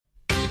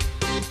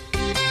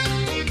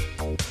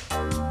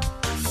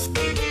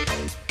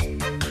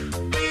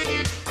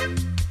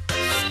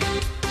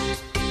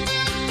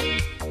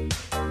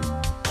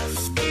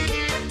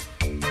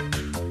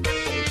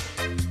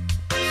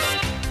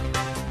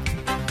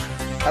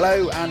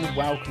Hello and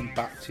welcome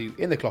back to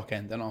In the Clock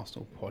End, an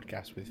Arsenal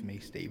podcast with me,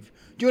 Steve.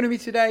 Joining me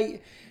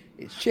today,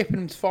 it's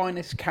Chippenham's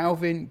finest,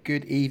 Calvin.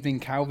 Good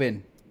evening,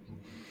 Calvin.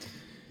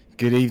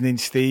 Good evening,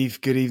 Steve.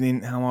 Good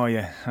evening. How are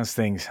you? How's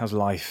things? How's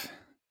life?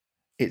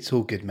 It's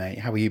all good, mate.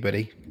 How are you,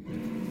 buddy?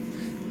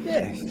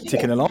 Yeah,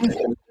 ticking along.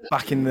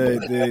 Back in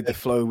the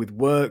flow with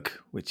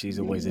work, which is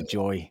always a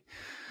joy.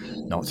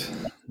 Not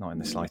in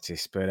the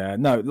slightest, but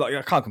no,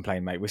 I can't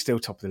complain, mate. We're still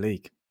top of the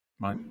league,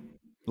 right?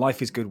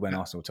 Life is good when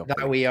Arsenal top of the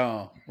league. That we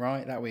are,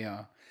 right? That we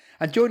are.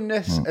 And joining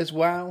us as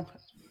well,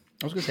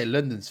 I was going to say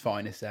London's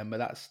finest then, but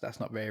that's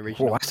not very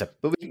original. Oh, that's a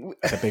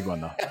big one,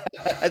 though.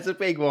 That's a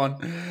big one.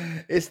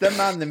 It's the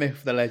man, the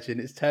myth, the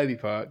legend. It's Toby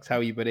Parks. How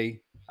are you,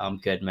 buddy? I'm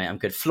good, mate. I'm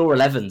good. Floor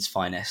 11's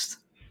finest.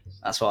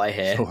 That's what I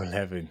hear. Floor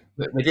 11.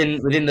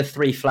 Within the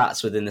three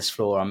flats within this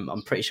floor,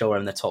 I'm pretty sure we're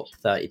in the top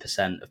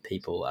 30% of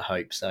people. I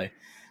hope so.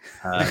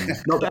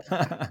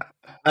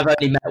 I've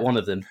only met one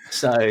of them,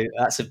 so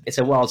it's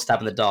a wild stab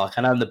in the dark.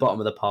 I know I'm the bottom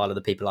of the pile of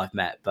the people I've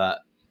met, but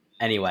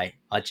anyway,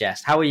 I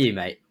jest. How are you,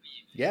 mate?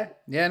 Yeah,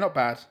 not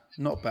bad.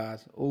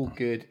 All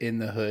good in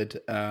the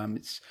hood.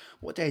 It's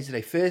what day is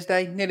today?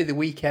 Thursday, nearly the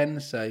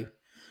weekend, so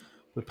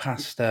we're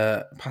past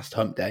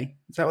Hump Day.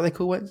 Is that what they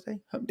call Wednesday?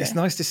 Hump Day. It's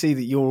nice to see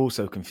that you're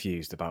also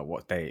confused about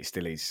what day it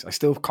still is. I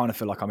still kind of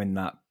feel like I'm in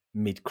that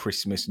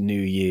mid-Christmas,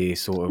 New Year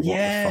sort of what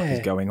the fuck is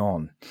going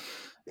on.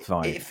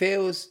 Fine. It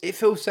feels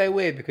so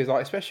weird because,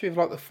 like, especially with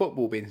like the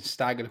football being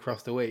staggered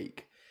across the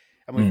week,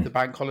 and with the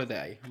bank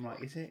holiday, I'm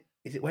like, is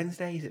it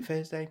Wednesday? Is it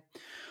Thursday?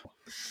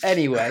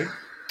 Anyway,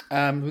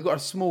 we've got a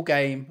small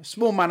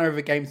manner of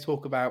a game to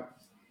talk about.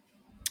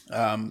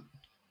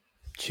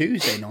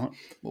 Tuesday night.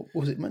 What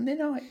was it? Monday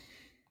night.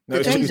 No,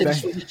 it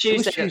was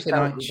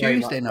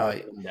Tuesday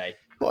night.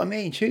 What I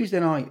mean, Tuesday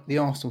night, the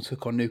Arsenal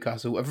took on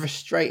Newcastle. A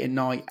frustrating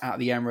night at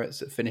the Emirates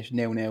that finished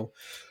 0-0.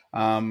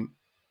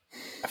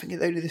 I think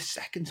it's only the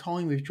second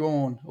time we've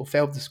drawn or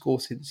failed to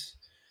score since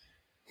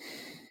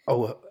at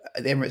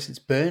the Emirates since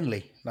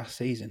Burnley last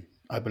season,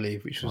 I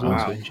believe, which was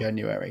also in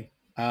January.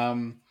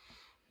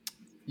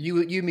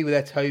 You and me were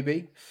there,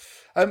 Toby.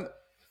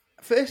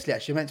 Firstly,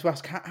 actually, I meant to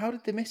ask, how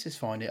did the missus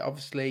find it?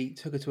 Obviously,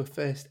 took her to a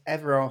first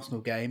ever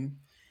Arsenal game.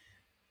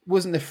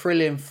 Wasn't the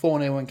thrilling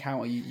 4-0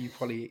 encounter you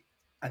probably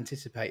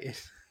anticipated,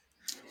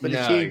 but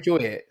did she enjoy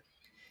it?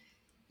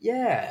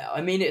 Yeah,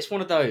 I mean, it's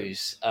one of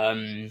those.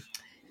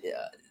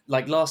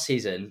 Like last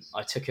season,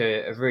 I took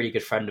a really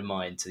good friend of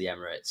mine to the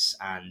Emirates,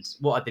 and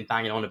what I've been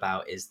banging on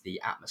about is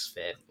the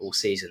atmosphere all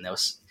season. There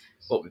was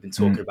what we've been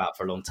talking about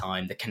for a long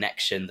time: the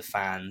connection, the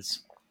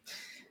fans,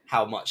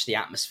 how much the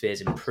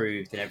atmosphere's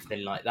improved, and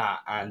everything like that.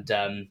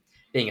 And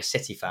being a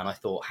City fan, I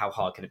thought, how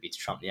hard can it be to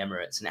trump the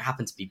Emirates? And it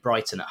happened to be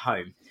Brighton at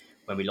home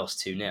when we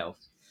lost 2-0.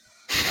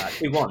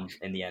 2-1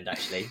 in the end,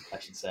 actually, I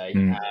should say.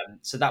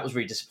 So that was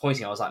really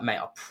disappointing. I was like, mate,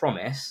 I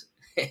promise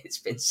it's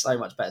been so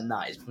much better than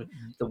that. It's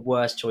the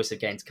worst choice of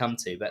game to come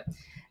to. But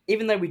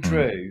even though we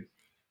drew,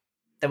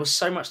 there was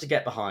so much to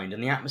get behind.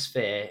 And the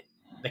atmosphere,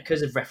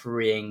 because of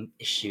refereeing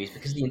issues,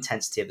 because of the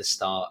intensity of the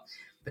start,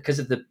 because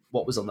of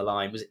what was on the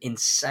line, was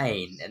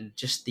insane. And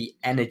just the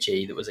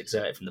energy that was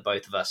exerted from the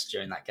both of us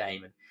during that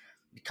game. And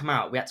we come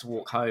out, we had to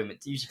walk home.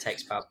 It usually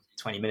takes about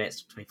 20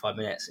 minutes, 25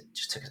 minutes. It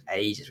just took us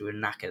ages. We were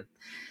knackered,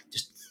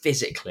 just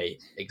physically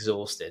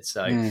exhausted.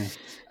 So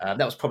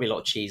that was probably a lot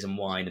of cheese and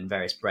wine and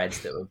various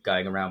breads that were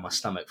going around my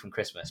stomach from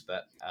Christmas.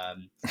 But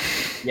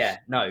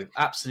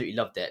absolutely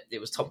loved it.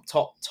 It was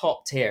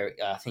top tier.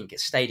 I think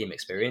it's stadium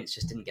experience.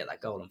 Just didn't get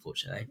that goal,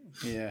 unfortunately.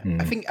 Yeah,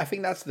 I think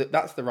that's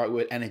the right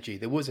word. Energy.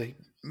 There was a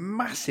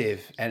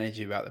massive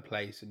energy about the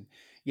place, and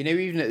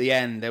even at the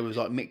end there was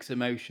like mixed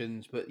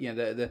emotions. But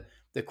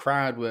the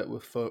crowd were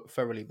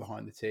thoroughly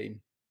behind the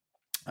team.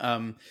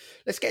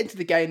 Let's get into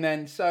the game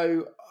then.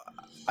 So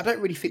I don't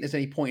really think there's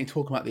any point in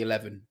talking about the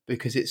 11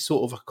 because it's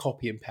sort of a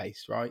copy and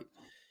paste, right?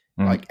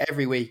 Like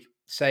every week,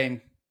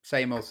 same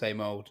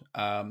old.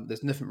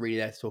 There's nothing really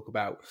there to talk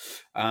about.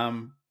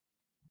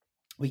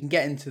 We can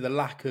get into the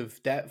lack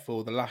of depth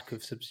or the lack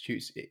of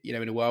substitutes,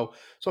 in a while.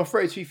 So I'll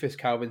throw it to you first,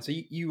 Calvin. So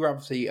you were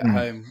obviously at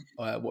home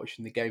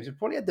watching the games. You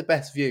probably had the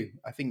best view.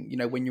 I think,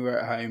 when you were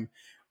at home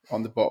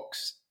on the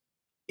box,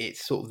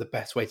 it's sort of the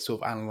best way to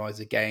sort of analyse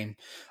a game.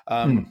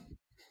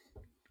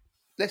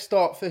 Let's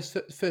start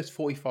first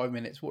 45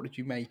 minutes. What did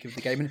you make of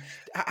the game? And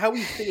how were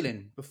you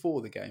feeling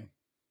before the game?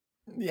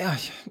 Yeah,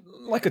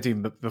 like I do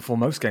before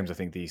most games, I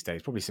think, these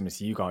days. Probably similar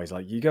to you guys.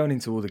 Like, you're going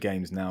into all the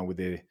games now with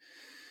a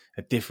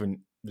different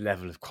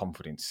level of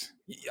confidence.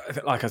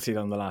 Like I said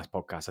on the last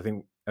podcast, I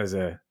think as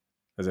a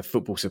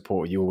football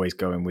supporter, you always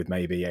go in with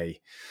maybe a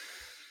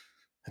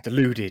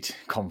deluded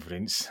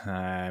confidence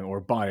or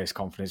a biased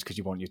confidence because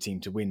you want your team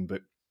to win.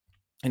 But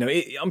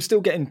I'm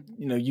still getting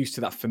used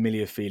to that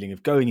familiar feeling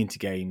of going into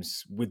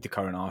games with the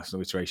current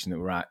Arsenal iteration that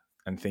we're at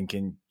and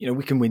thinking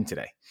we can win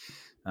today.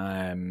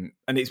 And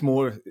it's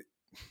more,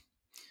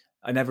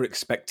 I never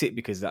expect it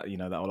because that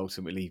that will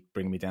ultimately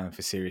bring me down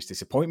for serious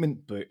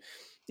disappointment. But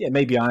yeah,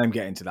 maybe I am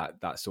getting to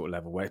that sort of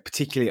level where,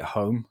 particularly at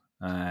home,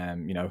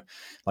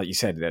 like you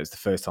said, that was the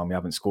first time we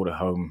haven't scored at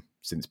home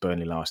since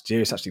Burnley last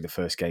year. It's actually the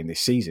first game this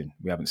season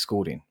we haven't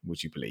scored in,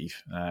 would you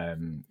believe,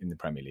 in the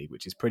Premier League,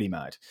 which is pretty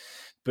mad.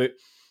 But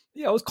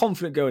yeah, I was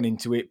confident going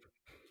into it.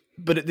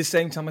 But at the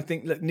same time, I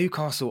think look,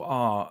 Newcastle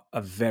are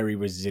a very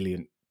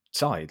resilient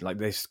side. Like,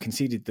 they've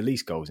conceded the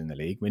least goals in the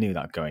league. We knew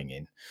that going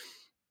in.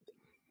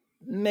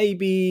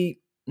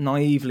 Maybe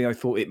naively, I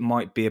thought it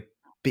might be a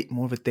bit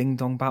more of a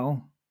ding-dong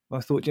battle. I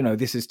thought,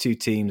 this is two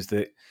teams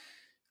that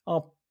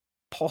are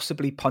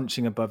possibly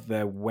punching above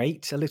their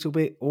weight a little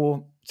bit,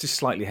 or just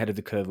slightly ahead of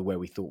the curve of where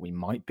we thought we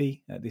might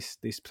be at this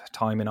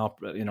time in our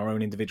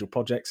own individual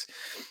projects.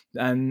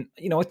 And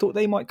I thought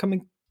they might come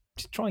and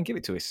try and give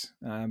it to us.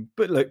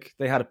 But look,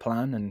 they had a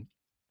plan and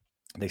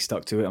they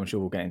stuck to it. I'm sure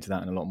we'll get into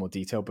that in a lot more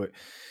detail. But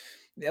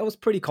I was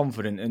pretty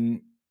confident,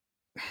 and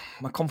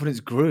my confidence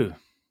grew,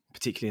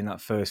 particularly in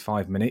that first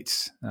 5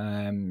 minutes.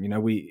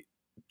 We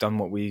done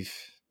what we've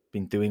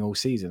been doing all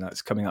season.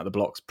 That's coming out the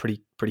blocks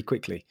pretty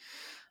quickly.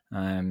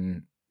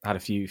 Had a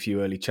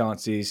few early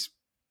chances.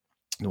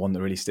 The one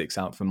that really sticks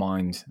out for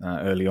mind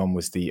early on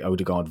was the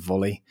Odegaard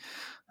volley,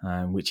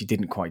 which he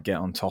didn't quite get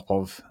on top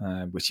of,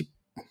 which he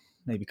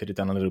maybe could have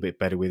done a little bit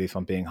better with, if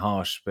I'm being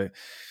harsh. But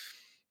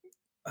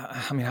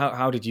I mean,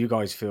 how did you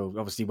guys feel?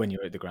 Obviously, when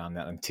you're at the ground,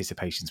 that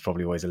anticipation is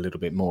probably always a little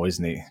bit more,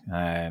 isn't it?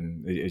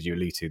 As you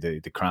allude to,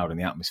 the crowd and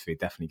the atmosphere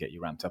definitely get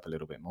you ramped up a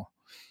little bit more.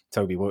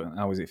 Toby,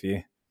 how was it for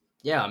you?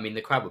 Yeah, I mean,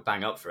 the crowd would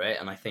bang up for it,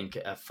 and I think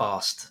a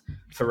fast,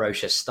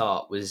 ferocious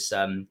start was...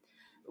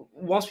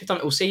 whilst we've done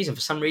it all season,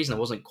 for some reason I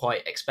wasn't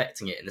quite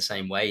expecting it in the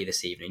same way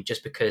this evening,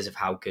 just because of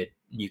how good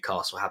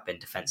Newcastle have been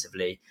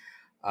defensively.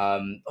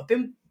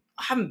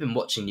 I haven't been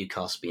watching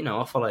Newcastle, but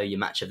I follow your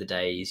match of the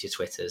days, your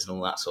Twitters, and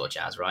all that sort of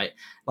jazz, right?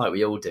 Like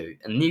we all do.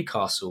 And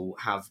Newcastle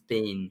have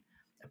been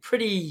a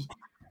pretty,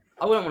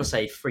 I wouldn't want to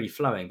say free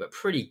flowing, but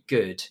pretty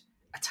good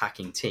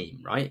attacking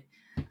team, right?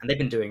 And they've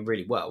been doing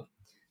really well.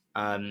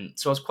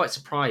 So I was quite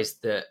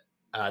surprised that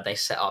they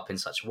set up in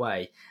such a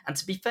way. And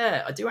to be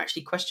fair, I do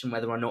actually question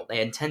whether or not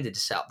they intended to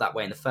set up that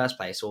way in the first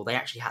place, or they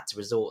actually had to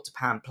resort to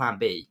plan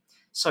B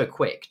so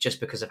quick just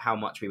because of how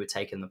much we were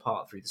taking them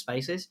apart through the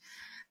spaces.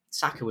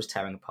 Saka was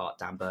tearing apart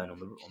Dan Burn on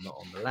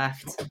the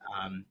left,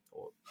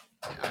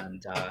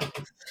 and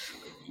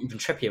even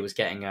Trippier was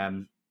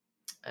getting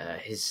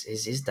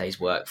his day's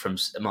work from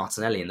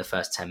Martinelli in the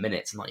first 10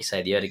 minutes. And like you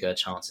say, the Odegaard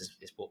chance is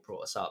what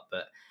brought us up.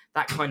 But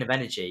that kind of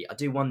energy, I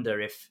do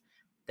wonder if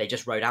they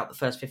just rode out the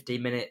first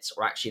 15 minutes,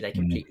 or actually they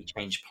completely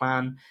changed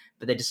plan.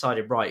 But they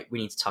decided, right, we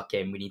need to tuck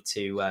in. We need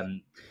to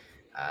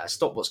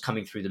stop what's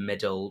coming through the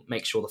middle,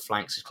 make sure the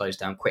flanks are closed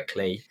down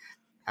quickly.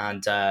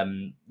 And,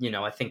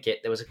 I think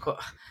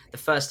the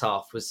first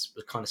half was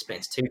kind of split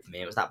into two for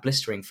me. It was that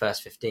blistering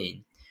first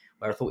 15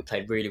 where I thought we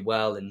played really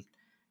well, and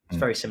it's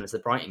very similar to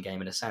the Brighton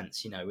game in a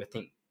sense. I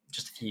think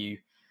just a few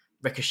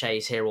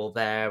ricochets here or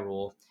there,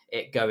 or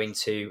it going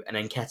to an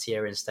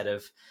Nketiah instead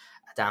of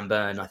Dan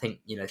Burn. I think,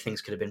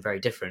 things could have been very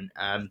different.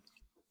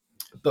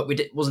 But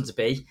wasn't to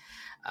be.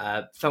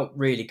 Felt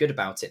really good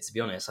about it, to be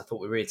honest. I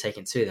thought we were really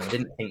taking to them. I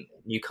didn't think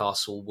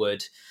Newcastle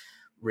would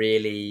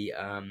really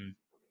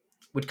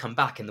would come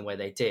back in the way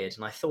they did.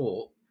 And I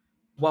thought,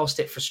 whilst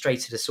it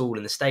frustrated us all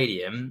in the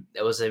stadium,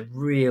 there was a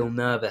real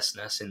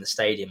nervousness in the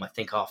stadium, I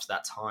think, after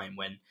that time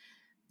when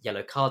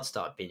yellow cards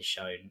started being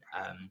shown.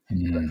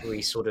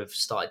 We sort of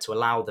started to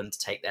allow them to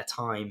take their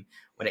time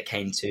when it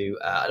came to,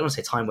 I don't want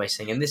to say time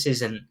wasting, and this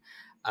isn't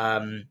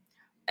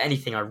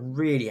anything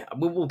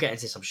we'll get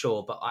into this, I'm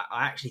sure, but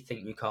I actually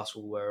think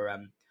Newcastle were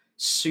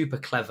super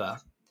clever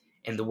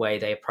in the way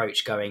they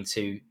approach going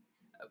to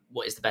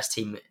what is the best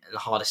team and the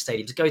hardest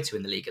stadium to go to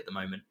in the league at the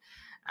moment.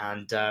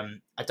 And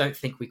I don't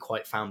think we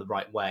quite found the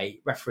right way.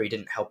 Referee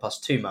didn't help us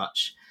too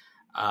much,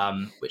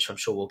 which I'm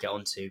sure we'll get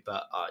onto.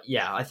 But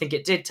I think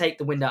it did take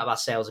the wind out of our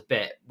sails a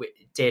bit.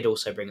 It did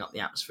also bring up the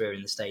atmosphere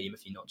in the stadium a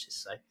few notches.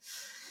 So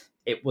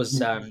it was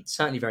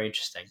certainly very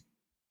interesting.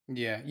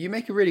 Yeah, you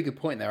make a really good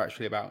point there,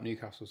 actually, about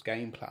Newcastle's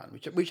game plan,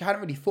 which I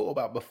hadn't really thought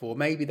about before.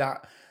 Maybe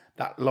that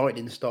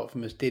lightning start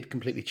from us did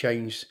completely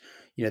change,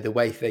 the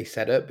way they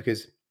set up,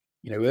 because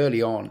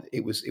early on,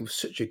 it was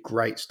such a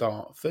great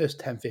start. First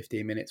 10,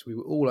 15 minutes, we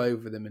were all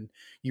over them, and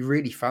you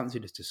really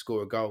fancied us to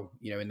score a goal,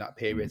 in that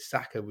period.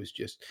 Saka was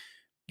just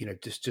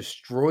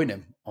destroying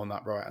them on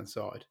that right-hand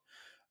side.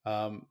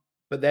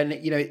 But then,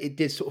 it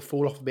did sort of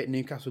fall off a bit.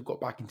 Newcastle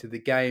got back into the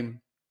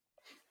game.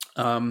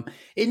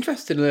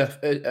 Interesting enough,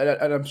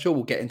 and I'm sure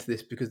we'll get into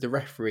this, because the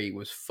referee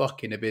was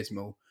fucking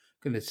abysmal.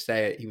 I'm going to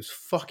say it. He was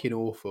fucking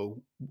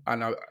awful.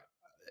 And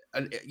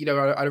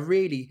I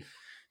really...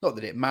 Not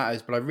that it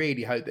matters, but I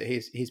really hope that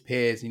his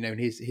peers, and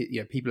his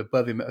people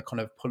above him are kind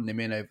of pulling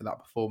him in over that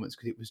performance,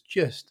 because it was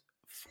just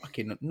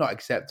fucking not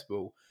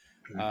acceptable.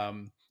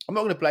 I'm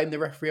not going to blame the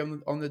referee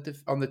on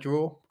the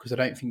draw, because I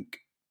don't think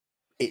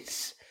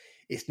it's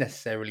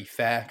necessarily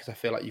fair, because I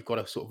feel like you've got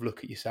to sort of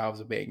look at yourselves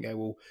a bit and go,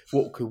 well,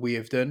 what could we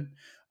have done?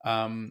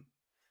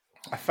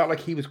 I felt like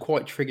he was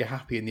quite trigger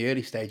happy in the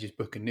early stages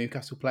booking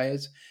Newcastle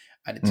players.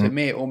 And to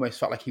me, it almost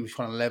felt like he was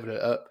trying to level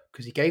it up,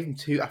 because he gave them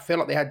two. I feel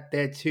like they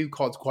had 2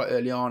 cards quite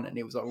early on, and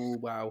it was like, oh,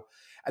 wow.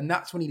 And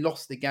that's when he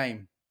lost the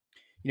game.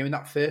 in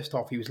that first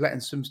half, he was letting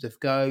some stuff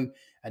go,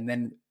 and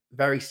then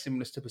very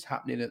similar stuff was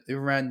happening at the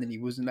other end, and he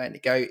wasn't letting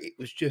it go. It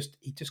was just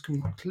he just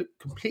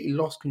completely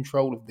lost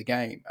control of the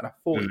game, and I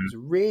thought it was a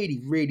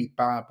really, really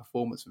bad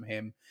performance from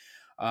him.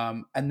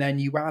 And then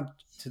you add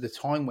to the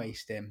time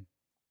wasting.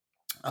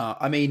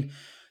 I mean,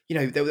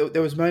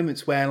 there was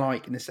moments where,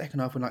 like in the second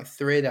half, when like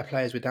three of their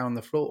players were down on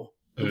the floor.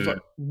 It was like,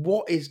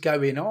 what is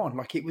going on?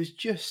 Like it was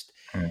just,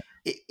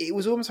 it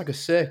was almost like a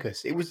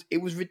circus. It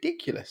was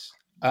ridiculous.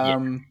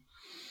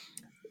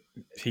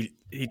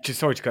 He just,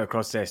 sorry to go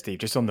across there, Steve.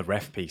 Just on the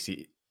ref piece,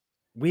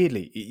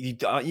 weirdly,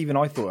 even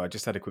I thought, I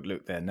just had a quick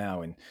look there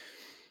now, and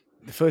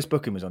the first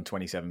booking was on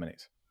 27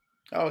 minutes.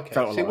 Oh, okay.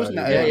 So it wasn't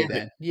that early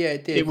then. Yeah,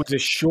 it did. It was a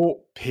short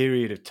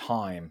period of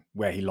time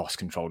where he lost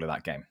control of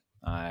that game.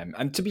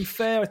 And to be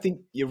fair, I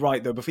think you're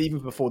right, though. Even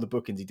before the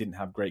bookings, he didn't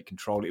have great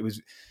control. It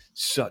was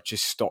such a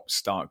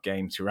stop-start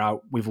game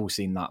throughout. We've all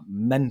seen that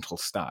mental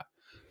stat,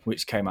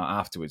 which came out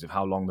afterwards, of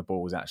how long the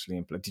ball was actually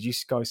in play. Did you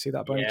guys see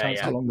that by any chance?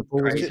 How long the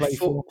ball was in play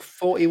for?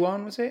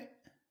 41, was it?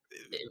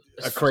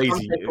 A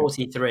crazy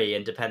 43,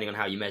 and depending on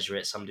how you measure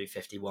it, some do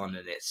 51,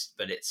 and it's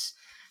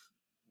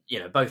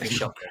both are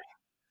shocking.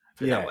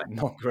 Yeah,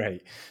 not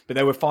great. But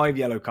there were 5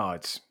 yellow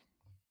cards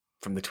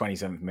from the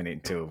 27th minute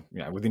until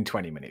within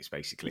 20 minutes,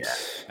 basically. Yeah.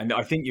 And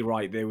I think you're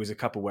right. There was a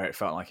couple where it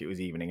felt like it was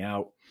evening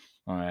out.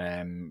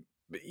 But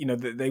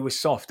they were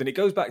soft, and it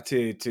goes back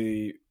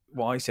to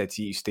what I said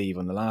to you, Steve,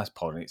 on the last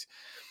pod. And it's,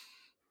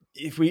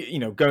 if we,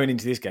 going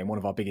into this game, one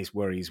of our biggest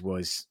worries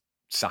was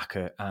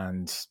Saka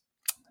and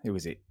who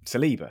was it,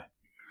 Saliba,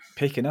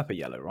 picking up a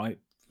yellow, right?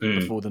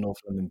 Before the North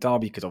London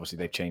derby, because obviously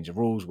they've changed the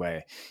rules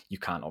where you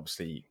can't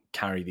obviously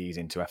carry these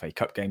into FA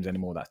Cup games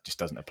anymore. That just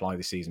doesn't apply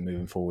this season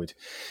moving forward.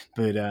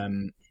 But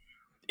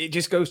it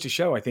just goes to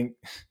show, I think,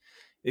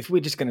 if we're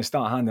just going to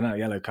start handing out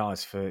yellow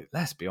cards for,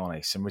 let's be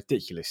honest, some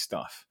ridiculous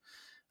stuff,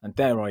 and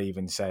dare I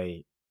even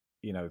say,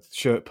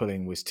 shirt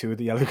pulling was 2 of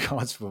the yellow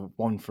cards, for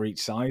 1 for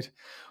each side,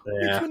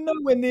 which were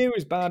nowhere near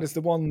as bad as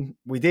the one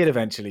we did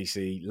eventually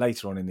see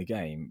later on in the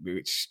game,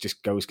 which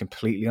just goes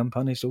completely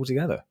unpunished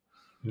altogether.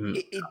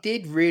 It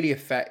did really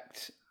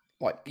affect,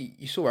 like,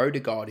 you saw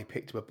Odegaard, he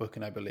picked up a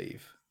booking, I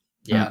believe.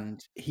 Yeah.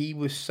 And he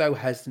was so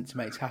hesitant to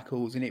make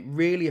tackles, and it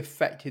really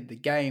affected the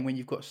game when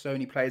you've got so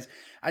many players.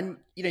 And,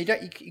 you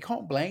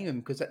can't blame them,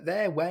 because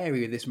they're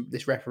wary of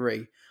this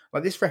referee.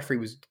 Like, this referee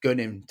was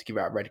gunning to give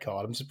out a red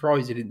card. I'm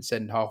surprised he didn't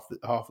send half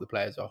the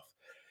players off.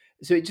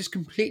 So it just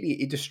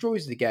completely, it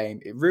destroys the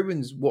game. It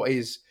ruins what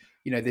is,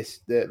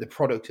 the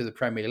product of the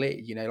Premier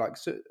League.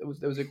 So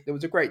there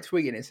was a great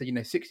tweet, and it said,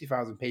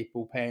 60,000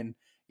 people paying,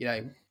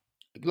 a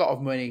lot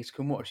of money to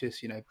come watch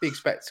this, big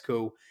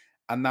spectacle,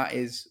 and that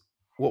is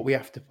what we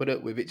have to put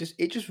up with. It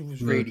just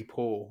was really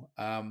poor.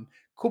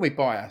 Call me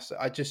biased.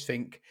 I just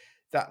think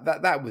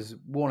that was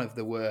one of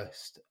the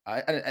worst.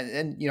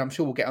 And I'm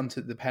sure we'll get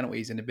onto the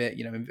penalties in a bit,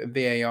 and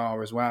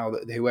VAR as well.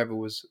 That whoever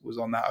was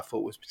on that, I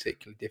thought was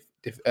particularly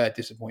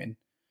disappointing.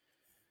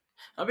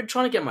 I've been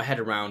trying to get my head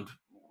around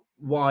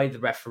why the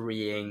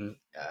refereeing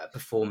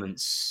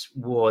performance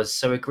was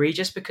so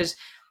egregious, because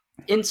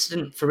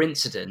incident for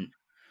incident,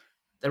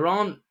 there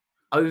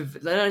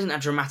isn't a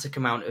dramatic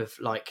amount of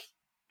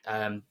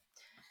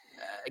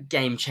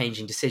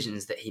game-changing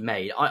decisions that he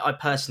made. I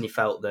personally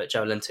felt that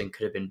Joelinton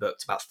could have been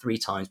booked about 3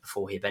 times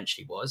before he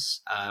eventually was.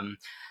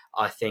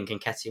 I think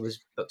Nketiah was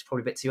booked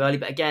probably a bit too early.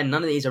 But again,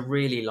 none of these are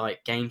really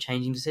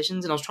game-changing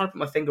decisions. And I was trying to put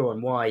my finger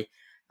on why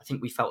I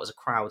think we felt as a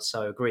crowd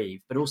so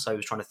aggrieved, but also I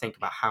was trying to think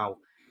about how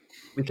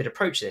we could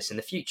approach this in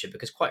the future,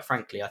 because quite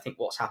frankly, I think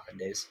what's happened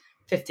is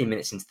 15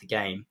 minutes into the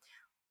game,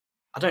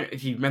 I don't know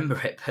if you remember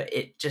it, but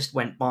it just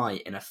went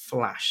by in a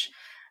flash.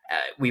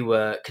 We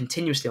were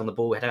continuously on the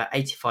ball. We had about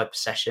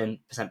 85%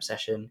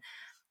 possession.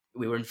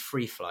 We were in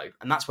free flow.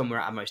 And that's when we're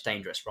at our most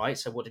dangerous, right?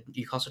 So what did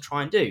Newcastle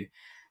try and do?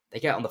 They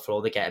get on the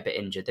floor, they get a bit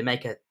injured, they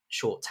make a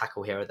short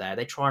tackle here or there,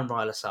 they try and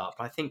rile us up.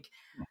 I think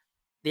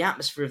the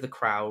atmosphere of the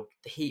crowd,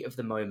 the heat of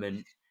the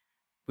moment,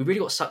 we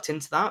really got sucked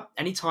into that.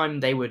 Anytime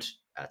they would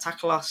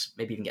tackle us,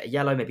 maybe even get a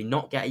yellow, maybe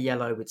not get a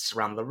yellow, we'd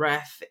surround the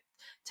ref. It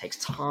takes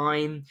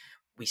time.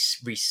 We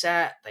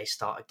reset, they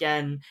start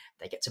again,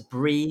 they get to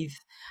breathe.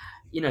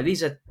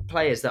 These are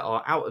players that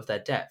are out of their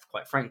depth,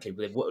 quite frankly,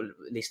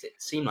 at least it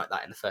seemed like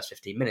that in the first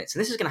 15 minutes.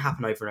 And this is going to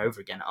happen over and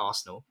over again at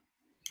Arsenal.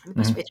 And the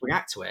best way to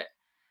react to it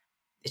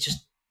is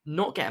just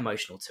not get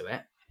emotional to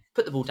it,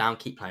 put the ball down,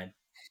 keep playing.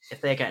 If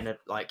they're getting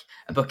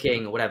a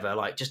booking or whatever,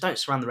 just don't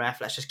surround the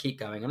ref, let's just keep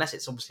going, unless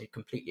it's obviously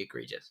completely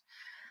egregious.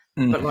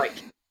 But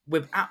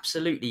we're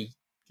absolutely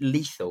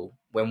lethal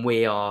when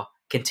we are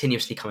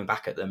continuously coming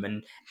back at them,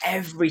 and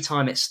every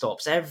time it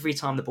stops, every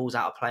time the ball's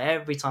out of play,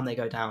 every time they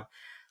go down,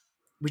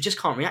 we just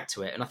can't react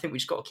to it. And I think we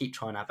just got to keep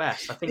trying our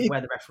best. I think where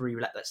the referee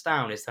let us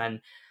down is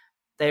then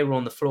they were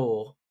on the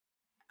floor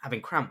having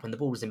cramp when the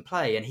ball was in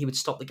play, and he would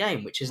stop the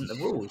game, which isn't the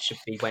rule. He should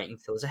be waiting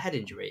until there's a head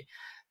injury.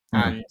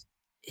 And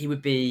he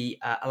would be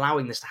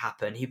allowing this to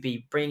happen. He'd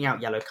be bringing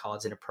out yellow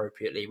cards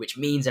inappropriately, which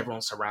means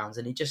everyone surrounds,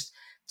 and he just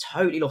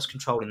totally lost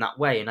control in that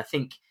way. And I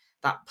think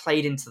that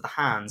played into the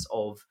hands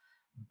of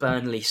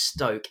Burnley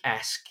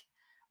Stoke-esque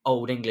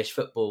old English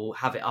football,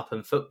 have it up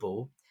and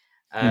football,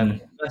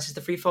 versus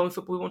the free-flowing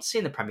football we want to see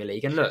in the Premier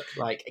League. And look,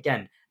 like,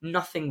 again,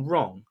 nothing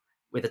wrong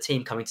with a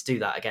team coming to do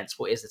that against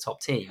what is the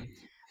top team,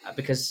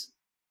 because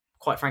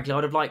quite frankly,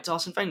 I'd have liked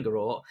Arsene Wenger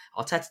or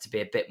Arteta to be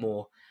a bit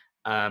more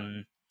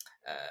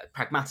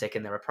pragmatic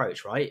in their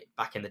approach, right?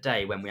 Back in the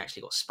day when we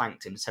actually got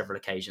spanked in several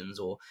occasions,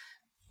 or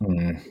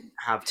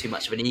have too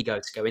much of an ego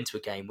to go into a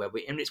game where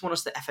and it's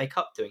almost the FA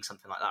Cup doing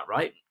something like that,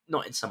 right?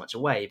 Not in so much a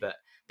way, but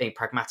being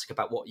pragmatic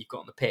about what you've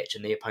got on the pitch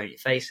and the opponent you're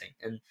facing.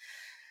 And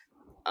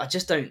I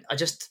just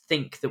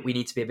think that we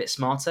need to be a bit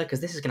smarter,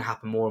 because this is going to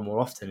happen more and more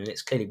often, and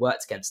it's clearly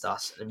worked against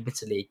us. And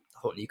admittedly,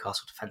 I thought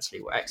Newcastle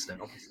defensively were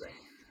excellent, obviously,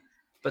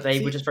 but they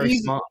were just very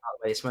smart about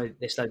the way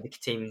they slowed the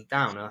team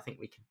down, and I think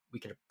we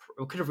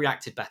could have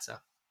reacted better.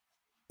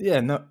 Yeah,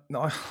 no,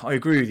 I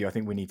agree with you. I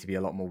think we need to be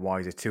a lot more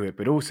wiser to it,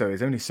 but also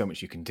there's only so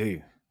much you can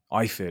do,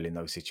 I feel, in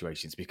those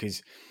situations,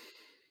 because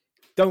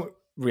don't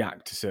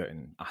react to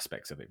certain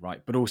aspects of it,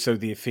 right? But also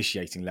the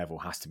officiating level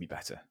has to be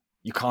better.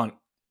 You can't,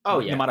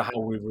 no matter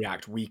how we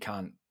react, we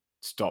can't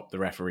stop the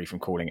referee from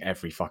calling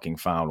every fucking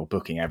foul or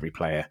booking every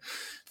player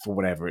for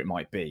whatever it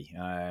might be.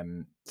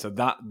 So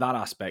that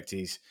aspect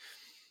is...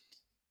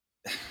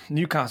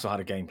 Newcastle had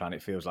a game plan,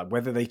 it feels like.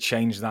 Whether they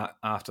changed that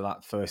after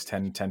that first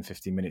 10,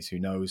 15 minutes, who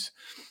knows?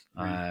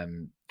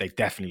 They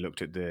definitely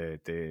looked at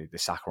the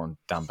Saka on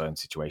Dan Burn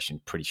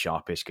situation pretty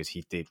sharpish, because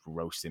he did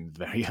roast him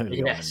very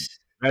early on and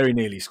very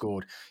nearly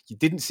scored. You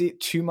didn't see it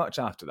too much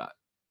after that,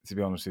 to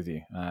be honest with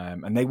you.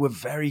 And they were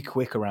very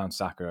quick around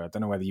Saka. I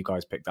don't know whether you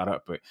guys picked that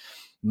up, but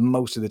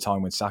most of the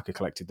time when Saka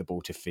collected the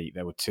ball to feet,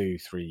 there were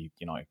 2-3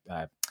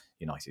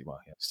 United, well,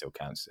 yeah, still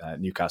counts,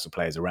 Newcastle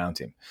players around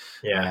him.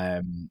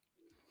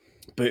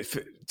 But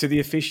to the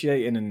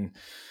officiating and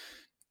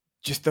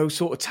just those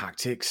sort of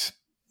tactics,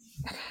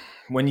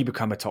 when you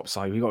become a top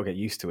side, we've got to get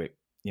used to it.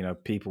 You know,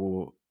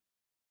 people,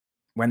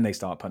 when they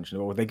start punching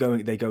the ball, they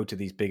go to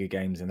these bigger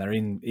games and they're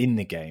in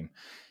the game.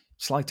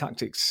 Slide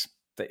tactics,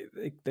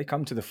 they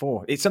come to the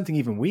fore. It's something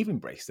even we've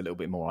embraced a little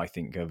bit more, I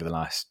think, over the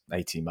last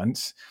 18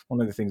 months. One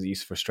of the things that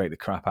used to frustrate the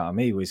crap out of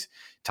me was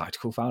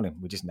tactical fouling.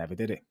 We just never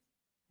did it.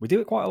 We do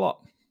it quite a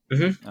lot.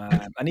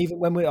 And even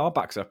when our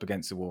backs up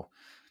against the wall,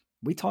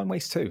 we time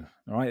waste too.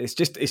 All right, it's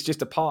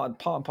just a part and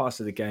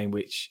parcel of the game,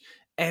 which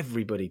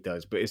everybody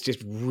does, but it's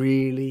just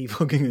really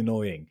fucking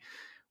annoying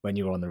when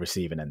you're on the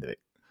receiving end of it.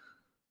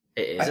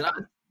 It is. And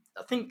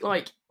I think,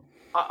 like,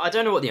 I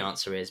don't know what the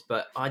answer is,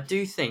 but I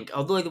do think,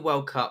 although the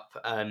World Cup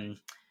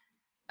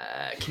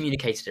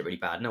communicated it really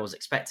bad and I was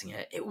expecting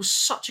it, it was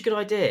such a good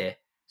idea.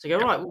 So you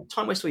go, right, well,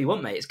 time waste all you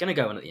want, mate. It's going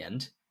to go on at the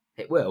end.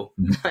 It will.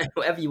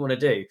 Whatever you want to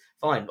do,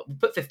 fine. But we'll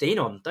put 15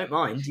 on. Don't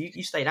mind.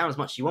 You stay down as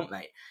much as you want,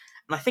 mate.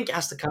 And I think it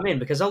has to come in,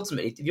 because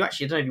ultimately, if you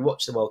actually, I don't know if you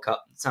watched the World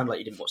Cup, it sounded like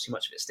you didn't watch too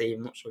much of it, Steve.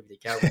 I'm not sure if you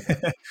did,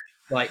 Calvin.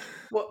 Like,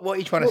 what are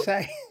you trying to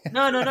say?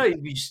 No,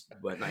 you just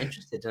weren't that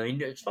interested. I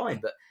mean, it's fine,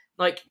 but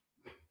like,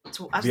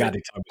 as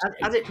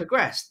it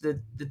progressed,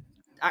 the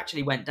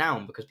actually went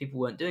down because people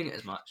weren't doing it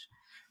as much.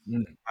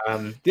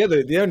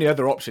 The only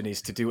other option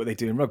is to do what they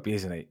do in rugby,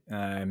 isn't it?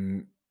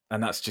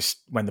 And that's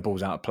just when the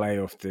ball's out of play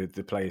or if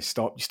the players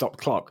stop, you stop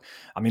the clock.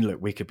 I mean,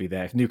 look, we could be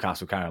there. If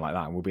Newcastle carry like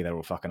that, we'll be there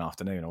all fucking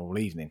afternoon or all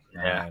evening.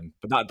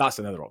 But that's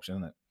another option,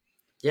 isn't it?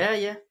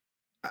 Yeah.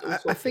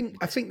 I think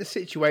the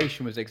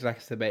situation was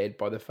exacerbated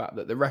by the fact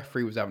that the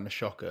referee was having a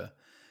shocker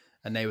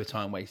and they were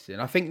time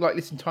wasting. I think, like,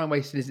 listen, time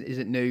wasting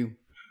isn't new.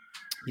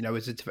 You know,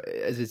 as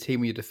a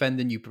team when you're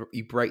defending, you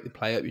break the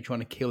play up, you're trying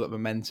to kill that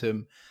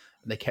momentum.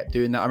 And they kept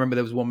doing that. I remember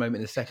there was one moment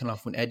in the second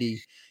half when Eddie,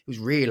 it was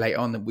really late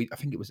on, that I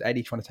think it was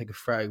Eddie trying to take a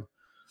throw,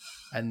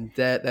 and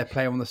their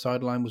player on the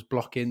sideline was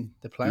blocking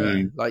the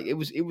player. Like it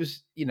was,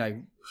 you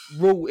know,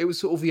 rule. It was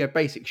sort of, you know,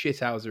 basic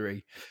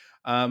shithousery.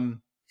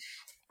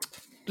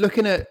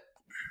 Looking at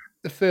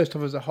the first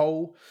half as a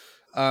whole,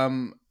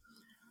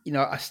 you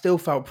know, I still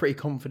felt pretty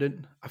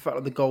confident. I felt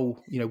like the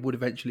goal, you know, would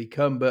eventually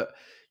come, but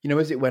you know,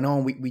 as it went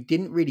on, we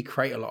didn't really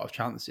create a lot of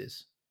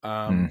chances.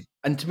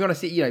 And to be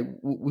honest, you know,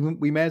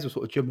 we may as well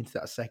sort of jump into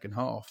that second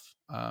half,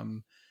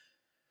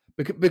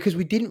 because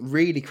we didn't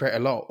really create a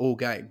lot all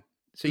game.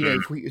 So, you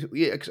know,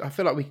 I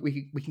feel like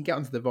we can get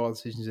onto the VAR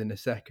decisions in a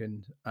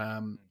second.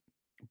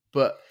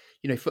 But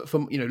you know,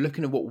 from you know,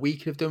 looking at what we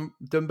could have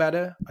done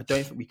better, I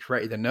don't think we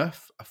created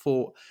enough. I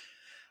thought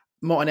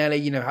Martinelli,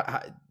 you know,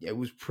 it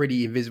was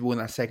pretty invisible in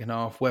that second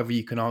half. Whether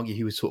you can argue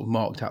he was sort of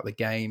marked out the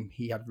game,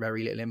 he had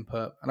very little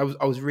input, and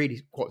I was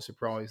really quite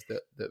surprised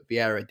that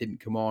Vieira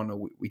didn't come on,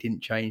 or we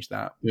didn't change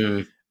that.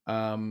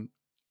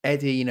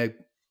 Eddie, you know,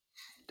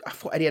 I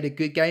thought Eddie had a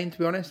good game, to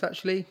be honest.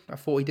 Actually, I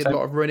thought he did a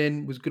lot of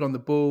running, was good on the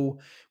ball,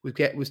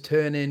 was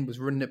turning, was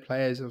running at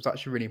players. I was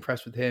actually really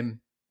impressed with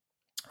him.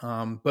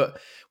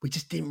 But we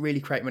just didn't really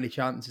create many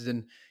chances,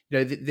 and you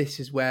know, this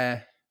is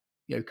where,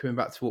 you know, coming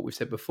back to what we've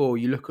said before,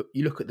 you look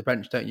at the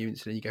bench, don't you,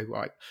 and you go,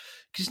 right,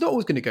 because it's not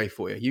always going to go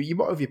for you. You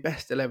might have your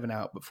best 11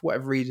 out, but for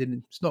whatever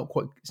reason, it's not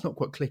quite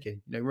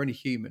clicking. You know, we're only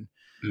human.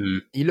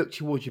 You look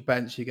towards your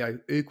bench, you go,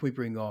 who can we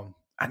bring on?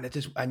 and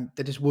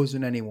there just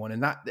wasn't anyone.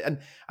 And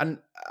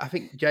I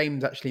think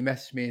James actually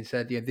messaged me and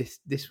said,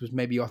 this was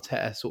maybe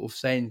Arteta sort of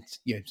saying,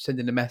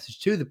 sending a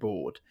message to the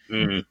board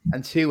and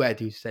to Edu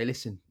to say,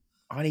 listen,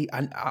 we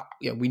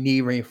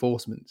need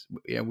reinforcements.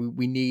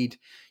 We need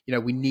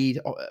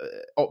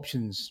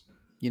options.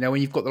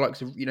 When you've got the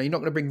likes of, you're not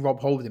going to bring Rob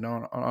Holding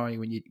on, are you,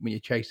 when you're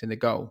chasing the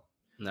goal?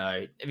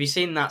 No. Have you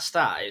seen that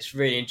stat? It's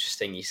really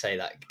interesting you say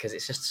that, because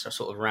it's just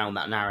sort of around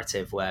that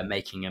narrative where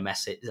making a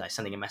message,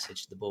 sending a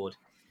message to the board.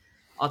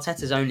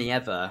 Arteta's only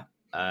ever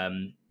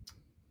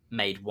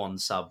made one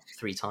sub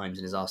 3 times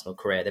in his Arsenal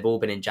career. They've all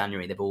been in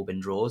January. They've all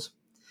been draws.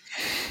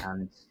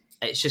 And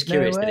it's just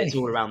curious that it's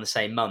all around the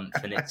same month,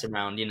 and it's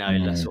around,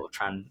 the sort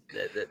of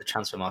the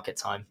transfer market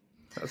time.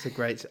 That's a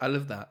great. I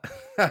love that.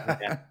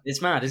 Yeah.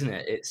 It's mad, isn't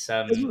it? It's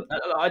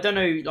I don't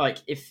know, like,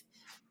 if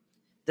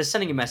they're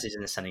sending a message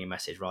and they're sending a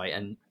message, right?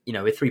 And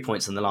with 3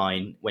 points on the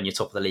line, when you're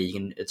top of the league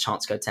and a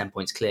chance to go 10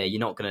 points clear, you're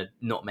not going to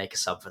not make a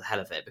sub for the hell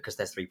of it because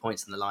there's 3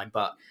 points on the line.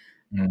 But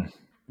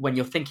when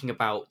you're thinking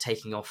about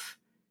taking off,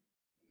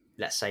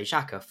 let's say,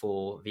 Xhaka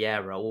for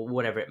Vieira or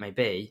whatever it may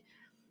be,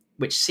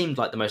 which seemed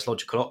like the most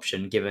logical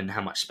option given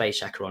how much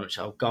space Xhaka on, which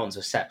I'll go on to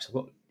a sec. So I've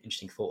got an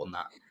interesting thought on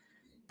that.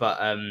 But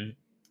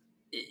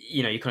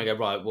you kind of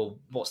go, right, well,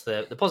 what's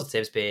the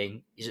positives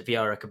being is that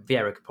Vieira could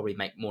probably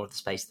make more of the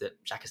space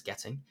that Xhaka's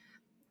getting.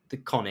 The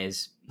con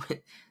is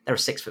they're a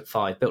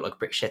 6'5", built like a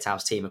brick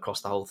shithouse team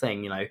across the whole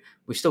thing.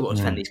 We've still got to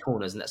defend these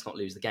corners and let's not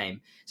lose the game.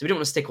 So we don't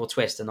want to stick or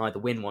twist and either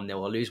win 1-0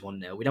 or lose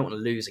 1-0. We don't want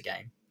to lose a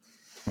game.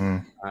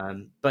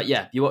 But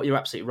yeah, you're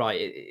absolutely right.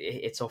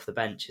 It's off the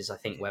bench is, I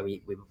think, where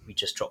we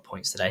just dropped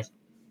points today.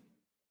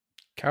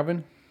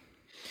 Calvin?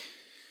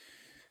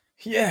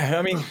 Yeah,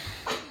 I mean,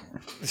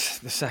 the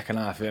second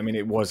half,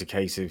 it was a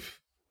case of,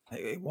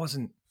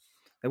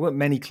 there weren't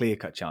many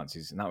clear-cut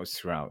chances, and that was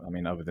throughout.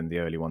 Other than the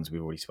early ones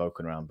we've already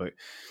spoken around, but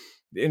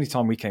the only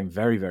time we came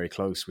very, very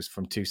close was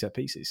from 2 set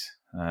pieces.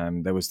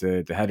 There was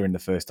the header in the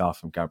first half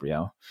from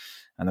Gabriel,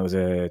 and there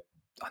was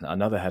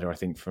another header, I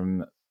think,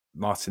 from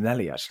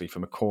Martinelli, actually,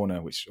 from a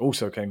corner, which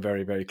also came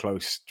very, very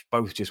close.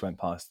 Both just went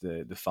past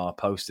the far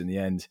post in the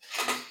end,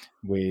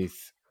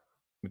 with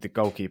the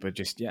goalkeeper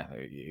just, he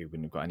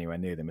wouldn't have got anywhere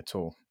near them at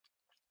all.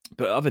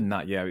 But other than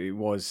that,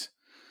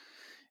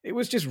 it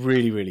was just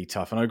really, really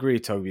tough. And I agree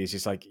with Toby. It's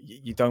just like,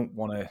 you don't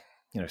want to,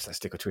 it's that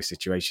stick or twist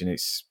situation.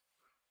 It's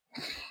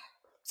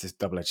this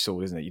double-edged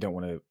sword, isn't it? You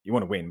want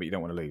to win, but you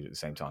don't want to lose at the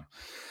same time.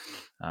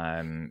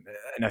 And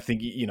I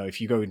think,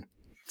 if you go and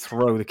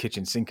throw the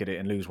kitchen sink at it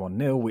and lose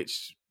 1-0,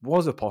 which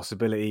was a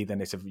possibility,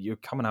 then you're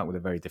coming out with a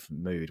very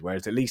different mood.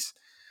 Whereas at least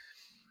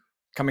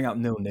coming out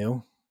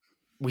 0-0,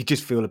 we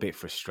just feel a bit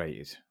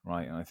frustrated,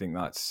 right? And I think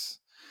that's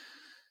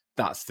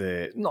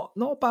the not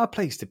a bad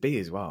place to be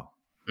as well.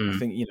 I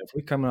think, if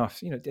we're coming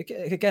off,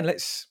 again,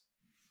 let's,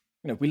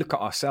 we look at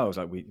ourselves,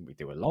 like we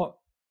do a lot.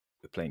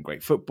 We're playing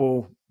great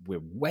football. We're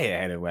way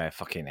ahead of where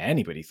fucking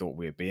anybody thought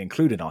we'd be,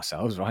 including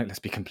ourselves, right? Let's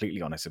be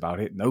completely honest about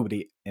it.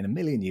 Nobody in a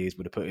million years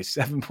would have put us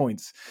 7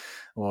 points,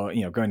 or,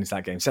 going into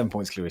that game, 7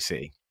 points clear of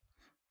City.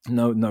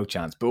 No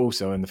chance. But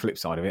also, on the flip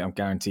side of it, I'm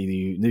guaranteed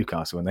you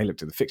Newcastle, when they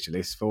looked at the fixture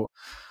list, thought,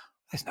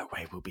 there's no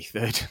way we'll be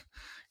third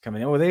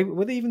coming in. Were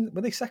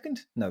they second?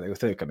 No, they were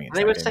third coming in.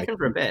 They were second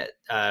for a bit.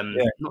 Not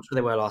sure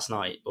they were last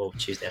night or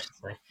Tuesday, I should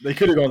say. They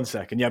could have gone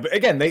second, yeah. But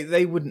again,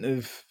 they wouldn't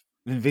have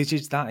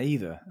envisaged that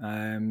either.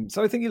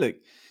 So I think, look,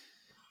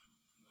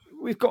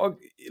 we've got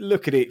to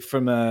look at it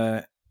from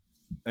a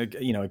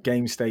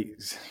game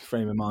state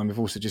frame of mind. We've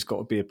also just got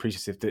to be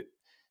appreciative that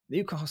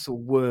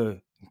Newcastle were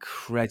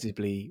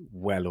incredibly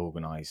well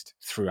organised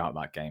throughout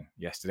that game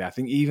yesterday. I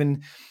think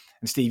even,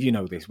 and Steve, you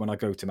know this, when I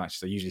go to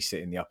matches, I usually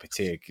sit in the upper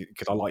tier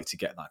because I like to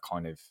get that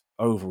kind of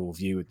overall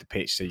view of the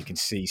pitch so you can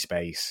see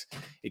space.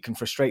 It can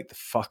frustrate the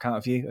fuck out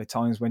of you at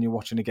times when you're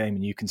watching a game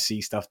and you can see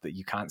stuff that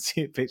you can't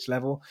see at pitch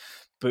level.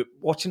 But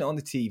watching it on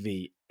the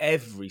TV,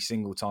 every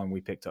single time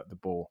we picked up the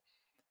ball,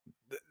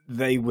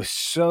 they were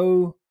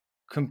so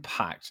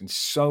compact and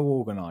so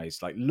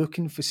organised, like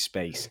looking for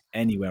space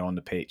anywhere on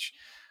the pitch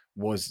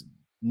was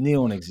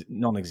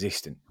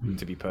non-existent,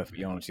 to be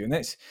perfectly honest with you. And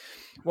that's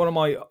one of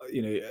my,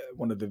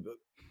 one of the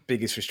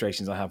biggest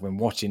frustrations I have when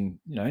watching,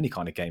 any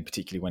kind of game,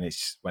 particularly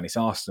when it's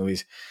Arsenal,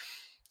 is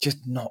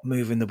just not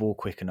moving the ball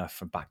quick enough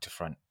from back to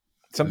front.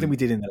 Something we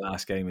did in the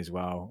last game as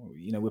well.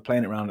 We're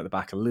playing it around at the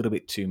back a little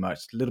bit too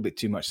much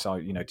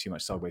side, too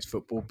much sideways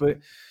football. But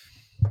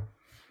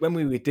when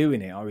we were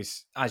doing it, I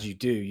was, as you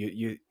do,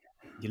 you're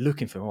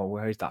looking for,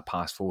 where is that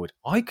pass forward?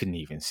 I couldn't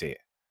even see it.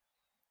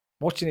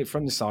 Watching it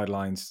from the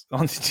sidelines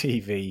on the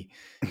TV,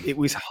 it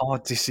was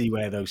hard to see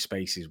where those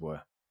spaces were.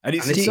 And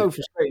it's so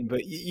frustrating,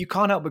 but you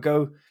can't help but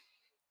go,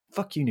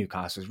 fuck you,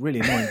 Newcastle. It's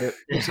really annoying, but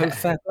it's so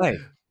fair play.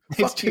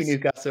 Fuck you,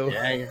 Newcastle.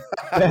 Yeah.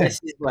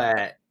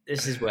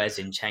 This is where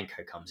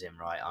Zinchenko comes in,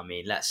 right? I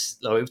mean,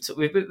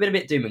 we've been a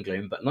bit doom and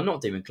gloom, but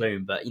not doom and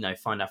gloom, but,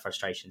 find our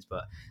frustrations.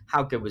 But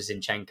how good was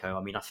Zinchenko?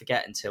 I mean, I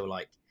forget until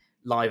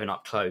live and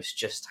up close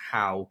just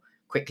how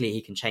quickly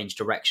he can change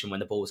direction when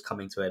the ball is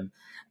coming to him,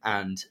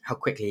 and how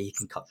quickly he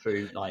can cut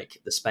through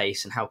the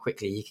space, and how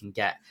quickly he can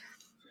get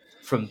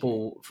from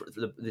ball for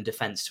the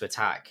defence to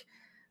attack.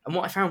 And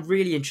what I found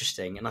really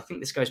interesting, and I think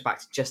this goes back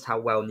to just how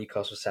well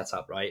Newcastle set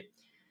up, right?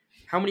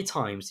 How many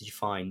times did you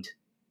find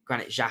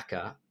Granit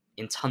Xhaka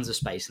in tons of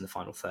space in the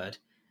final third?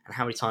 And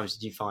how many times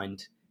did you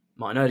find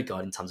Martin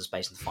Odegaard in tons of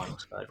space in the final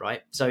third,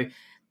 right? So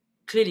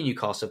clearly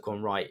Newcastle have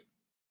gone, right,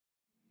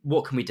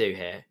 what can we do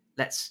here?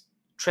 Let's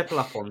triple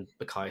up on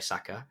Bukayo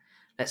Saka.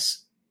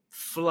 Let's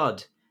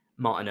flood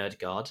Martin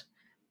Odegaard.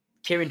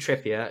 Kieran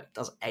Trippier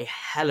does a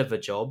hell of a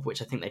job,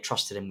 which I think they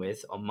trusted him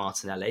with on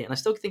Martinelli. And I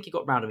still think he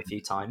got round him a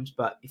few times,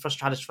 but he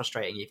had a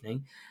frustrating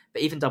evening.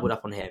 But even doubled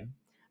up on him.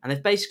 And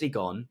they've basically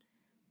gone,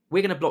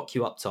 we're going to block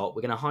you up top.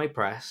 We're going to high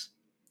press.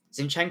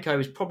 Zinchenko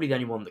is probably the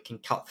only one that can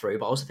cut through,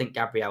 but I also think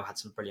Gabriel had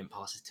some brilliant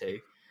passes too.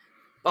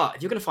 But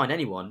if you're going to find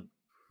anyone,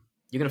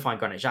 you're going to find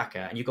Granit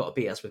Xhaka, and you've got to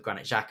beat us with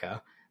Granit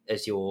Xhaka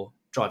as your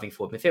driving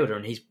forward midfielder.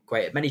 And he's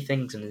great at many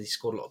things, and he's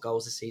scored a lot of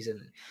goals this season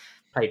and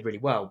played really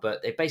well.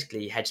 But they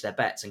basically hedged their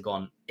bets and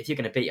gone, if you're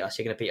going to beat us,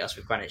 you're going to beat us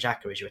with Granit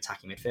Xhaka as your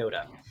attacking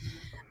midfielder.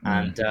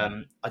 And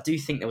I do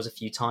think there was a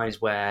few times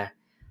where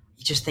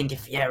you just think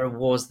if Vieira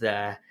was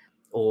there,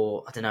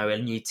 or I don't know, a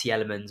new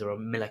Tielemans or a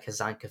Milik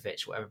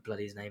Zankovic, whatever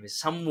bloody his name is,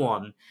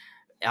 someone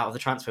out of the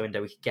transfer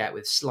window we could get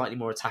with slightly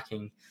more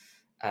attacking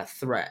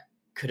threat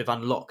could have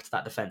unlocked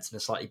that defence in a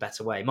slightly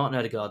better way. Martin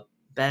Odegaard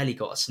barely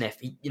got a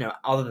sniff,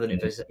 other than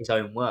his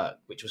own work,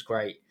 which was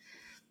great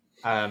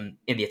in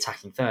the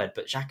attacking third.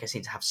 But Xhaka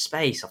seemed to have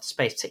space after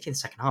space, particularly in the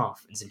second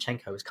half, and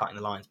Zinchenko was cutting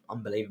the lines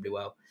unbelievably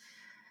well.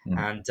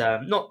 And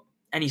not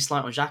any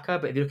slight on Xhaka,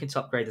 but if you're looking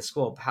to upgrade the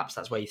squad, perhaps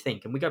that's where you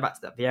think. And we go back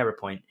to that Vieira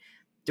point.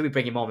 Do we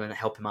bring him on and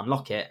help him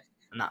unlock it?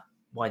 And that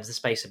widens the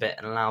space a bit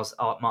and allows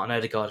Martin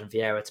Odegaard and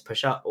Vieira to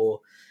push up, or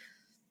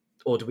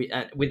do we,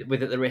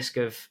 with at the risk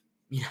of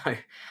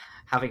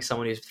having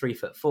someone who's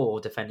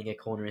 3'4" defending a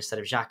corner instead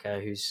of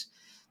Xhaka, who's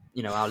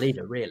our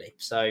leader really.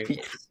 So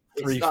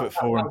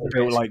 3'4" and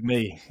built like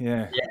me,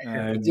 yeah.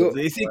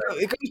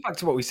 It goes back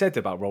to what we said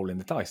about rolling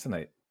the dice, doesn't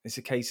it? It's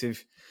a case of,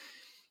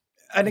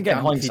 and again,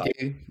 hindsight.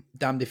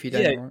 Damned if you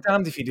don't. Yeah,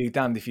 damned if you do,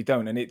 damned if you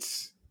don't. And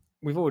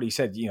we've already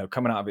said,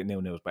 coming out of it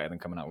 0-0 is better than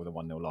coming out with a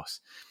 1-0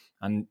 loss.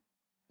 And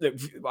look,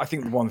 I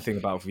think the one thing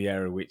about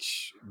Vieira,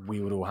 which we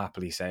would all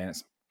happily say, and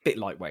it's a bit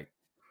lightweight,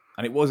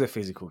 and it was a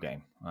physical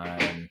game.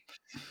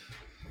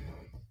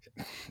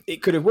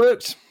 It could have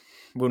worked.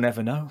 We'll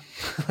never know.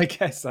 I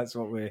guess that's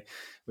what we're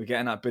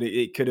getting at. But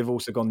it could have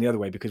also gone the other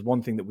way, because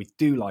one thing that we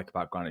do like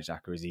about Granit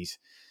Xhaka is he's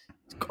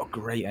got a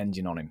great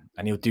engine on him,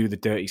 and he'll do the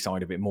dirty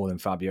side of it more than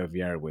Fabio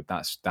Vieira would.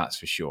 That's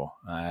for sure.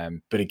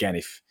 But again,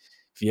 if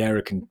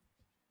Vieira can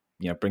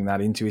bring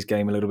that into his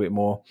game a little bit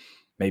more,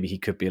 maybe he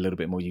could be a little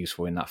bit more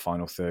useful in that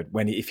final third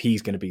if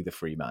he's going to be the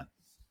free man.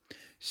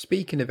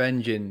 Speaking of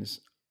engines,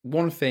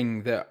 one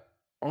thing that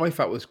I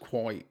felt was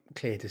quite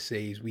clear to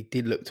see is we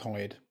did look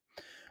tired.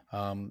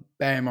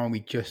 Bear in mind we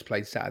just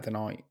played Saturday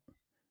night,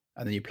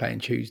 and then you play on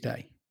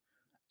Tuesday.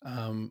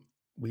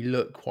 We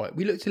looked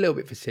a little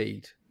bit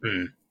fatigued.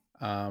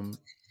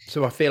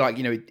 So I feel like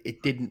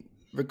it didn't,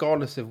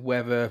 regardless of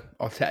whether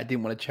Arteta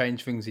didn't want to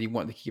change things and he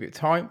wanted to keep it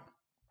tight,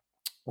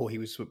 or he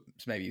was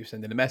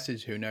sending a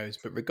message, who knows?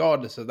 But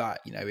regardless of that,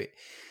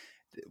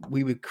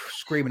 we were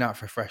screaming out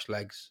for fresh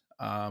legs.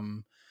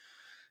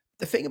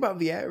 The thing about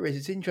Vieira is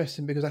it's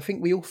interesting because I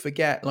think we all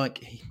forget,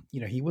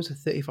 he was a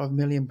 £35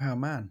 million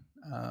man,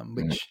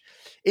 which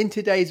in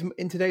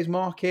today's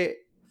market,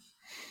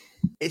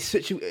 it's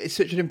such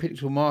an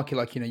unpredictable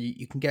market.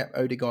 You can get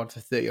Odegaard for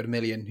 30 odd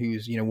million,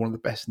 who's one of the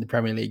best in the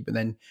Premier League, but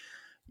then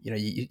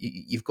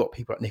you've got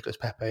people like Nicolas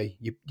Pepe.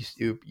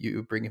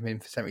 You bring him in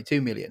for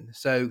 72 million,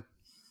 so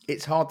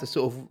it's hard to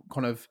sort of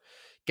kind of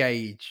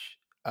gauge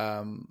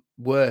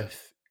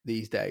worth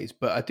these days.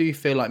 But I do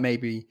feel like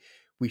maybe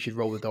we should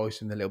roll the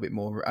dice in a little bit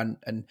more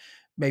and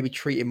maybe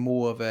treat him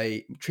with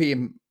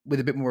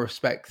a bit more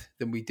respect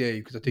than we do,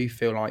 because I do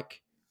feel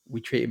like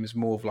we treat him as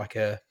more of like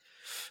a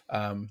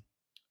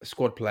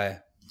squad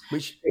player,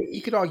 which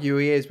you could argue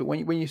he is. But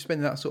when you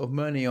spend that sort of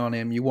money on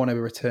him, you want a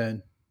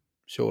return,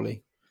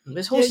 surely.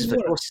 There's horses for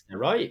courses there,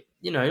 right?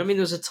 There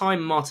was a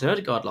time Martin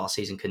Odegaard last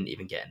season couldn't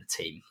even get in the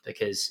team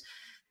because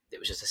it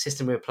was just a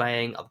system we were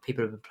playing. Other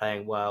people have been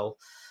playing well.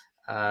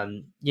 I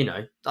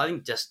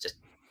think just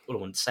all I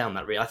wanted to say on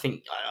that, really.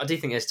 I do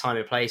think there's time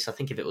and place. I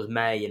think if it was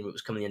May and it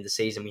was coming the end of the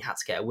season, we had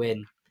to get a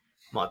win.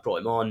 Might have brought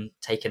him on,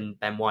 taken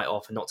Ben White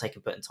off, and not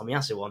putting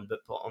Tomiyasu on,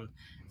 but put on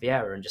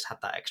Vieira and just had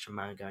that extra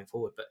man going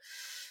forward. But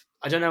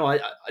I don't know. I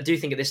do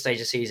think at this stage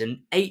of the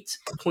season, 8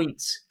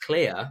 points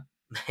clear,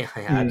 may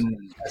I add,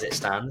 as it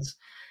stands,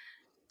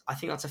 I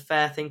think that's a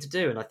fair thing to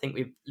do. And I think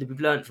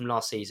we've learned from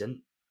last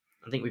season.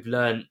 I think we've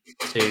learned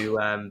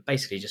to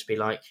basically just be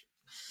like,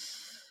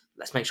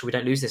 let's make sure we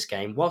don't lose this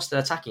game whilst they're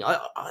attacking. I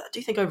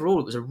do think overall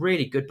it was a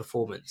really good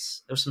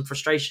performance. There were some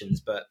frustrations,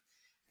 but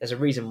there's a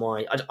reason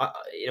why.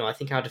 I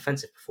think our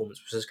defensive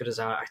performance was as good as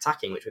our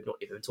attacking, which we've not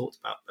even talked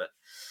about, but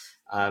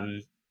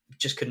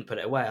just couldn't put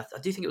it away. I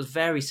do think it was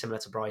very similar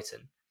to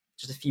Brighton.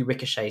 Just a few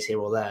ricochets here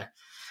or there.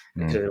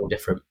 They're all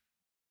different.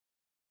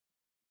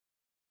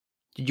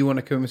 Did you want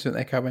to come with something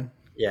there, Calvin?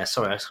 Yeah,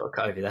 sorry, I just got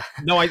cut over there.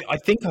 No, I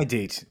think I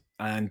did.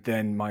 And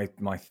then my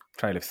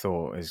trail of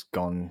thought has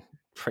gone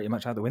pretty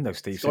much out the window,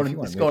 Steve. It's gone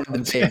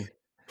in the bin.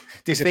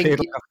 Disappeared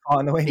like a fart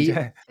in the wind.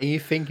 Are you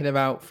thinking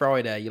about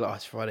Friday? You're like,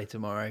 it's Friday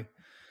tomorrow.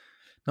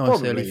 Nice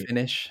Probably. early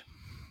finish.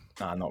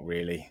 Nah, not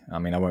really. I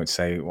mean, I won't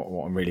say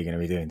what I'm really going to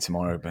be doing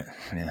tomorrow, but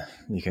yeah,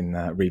 you can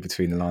read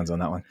between the lines on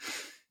that one.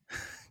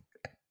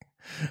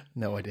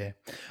 No idea.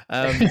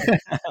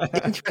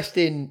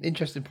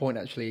 Interesting point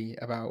actually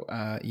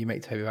about you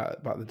make, Toby,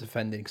 about the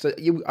defending, because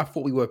I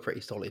thought we were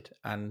pretty solid,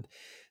 and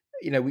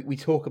we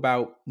talk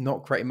about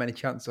not creating many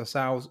chances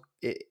ourselves.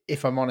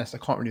 If I'm honest, I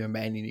can't really remember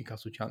any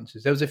Newcastle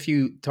chances. There was a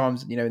few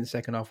times in the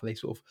second half where they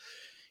sort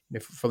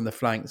of from the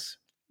flanks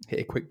hit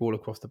a quick ball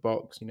across the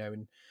box,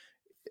 and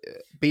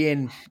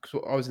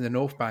because I was in the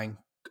North Bank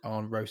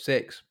on row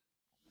 6,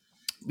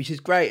 which is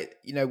great,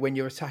 when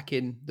you're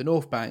attacking the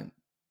North Bank,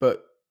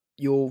 but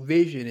your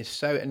vision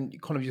is and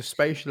kind of your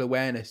spatial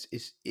awareness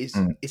is it's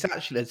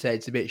actually, I'd say,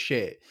 it's a bit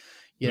shit.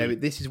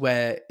 This is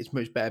where it's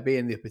much better being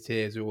in the upper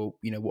tiers or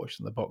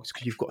watching the box,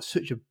 because you've got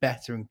such a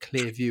better and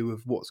clear view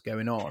of what's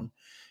going on.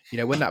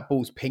 When that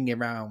ball's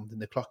pinging around in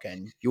the clock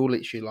end, you're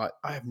literally like,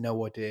 I have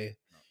no idea.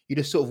 You're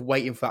just sort of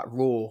waiting for that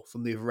roar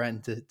from the other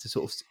end to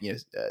sort of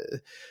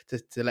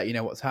to let you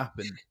know what's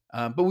happened.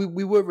 But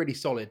we were really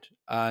solid,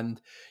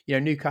 and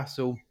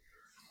Newcastle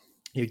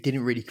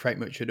didn't really create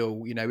much at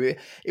all.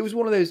 It was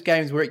one of those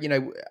games where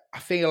I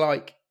feel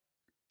like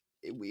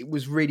it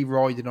was really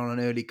riding on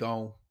an early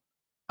goal,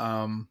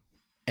 and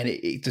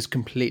it just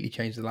completely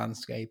changed the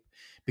landscape,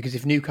 because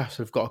if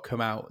Newcastle have got to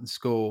come out and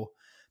score,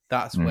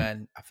 that's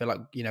when I feel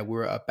like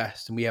we're at our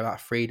best, and we have that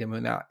freedom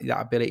and that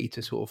ability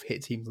to sort of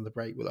hit teams on the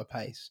break with our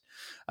pace.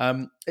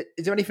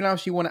 Is there anything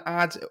else you want to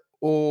add,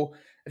 or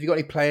have you got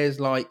any players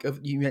like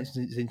you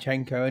mentioned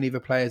Zinchenko, any other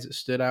players that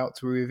stood out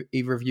to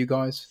either of you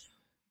guys?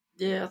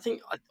 Yeah, I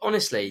think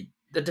honestly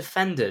the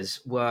defenders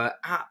were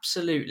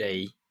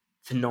absolutely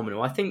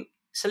phenomenal. I think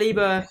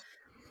Saliba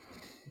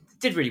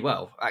did really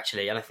well,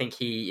 actually, and I think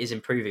he is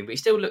improving, but he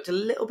still looked a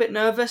little bit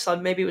nervous.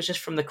 Maybe it was just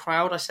from the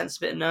crowd. I sensed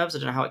a bit of nerves. I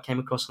don't know how it came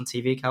across on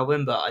TV,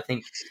 Calvin, but I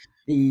think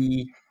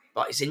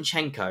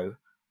Zinchenko,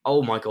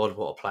 oh my God,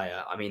 what a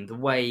player. I mean, the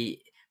way,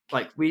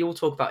 we all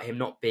talk about him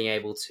not being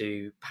able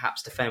to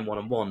perhaps defend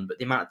one-on-one, but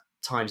the amount of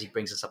times he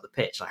brings us up the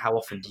pitch, how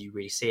often do you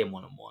really see him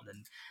one-on-one?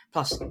 And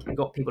plus, we've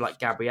got people like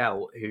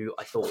Gabriel, who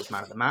I thought was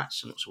man of the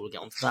match. I'm not sure we'll get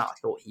onto that. I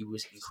thought he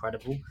was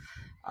incredible.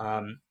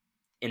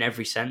 In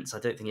every sense, I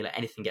don't think he let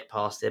anything get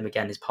past him.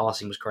 Again, his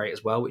passing was great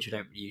as well, which we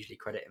don't really usually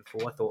credit him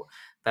for. I thought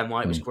Ben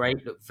White was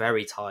great, looked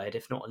very tired,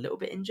 if not a little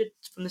bit injured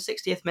from the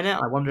 60th minute.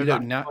 I wonder he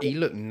looked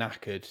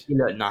knackered. He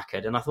looked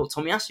knackered, and I thought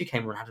Tomiyasu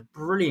came on and had a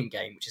brilliant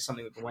game, which is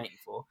something we've been waiting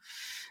for.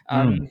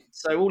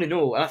 So all in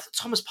all, I thought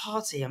Thomas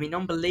Partey, I mean,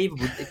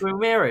 unbelievable.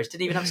 Ramirez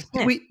didn't even have a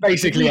sniff.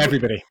 Basically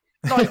everybody.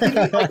 We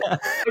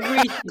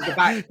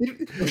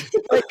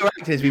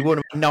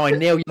won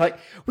 9-0. Like,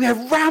 we had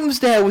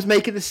Ramsdale was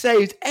making the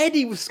saves.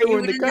 Eddie was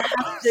scoring the goals.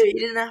 He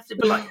didn't have to,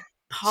 but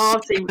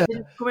Partey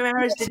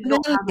did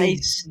not have a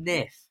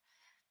sniff.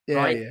 Yeah,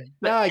 right? Yeah.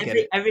 But I get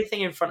it.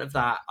 Everything in front of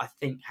that, I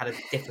think, had a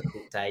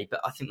difficult day, but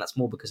I think that's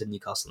more because of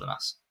Newcastle and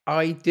us.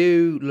 I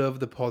do love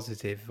the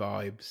positive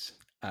vibes.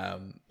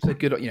 So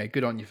good,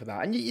 good on you for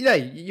that. And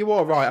you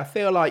are right. I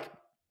feel like,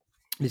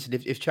 listen,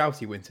 if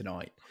Chelsea win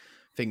tonight,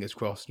 fingers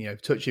crossed,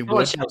 touching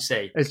wood.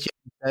 Chelsea. As Jim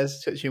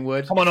says, touching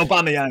wood. Come on,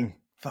 Aubameyang.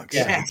 Fuck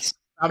yes.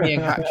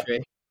 Aubameyang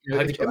hat-trick. I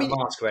hope you've got the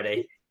mask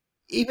ready.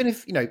 Even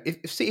if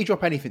City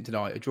drop anything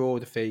tonight, a draw or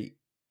defeat,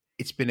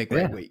 it's been a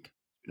great week.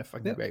 It's been a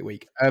fucking great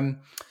week.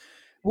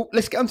 Well,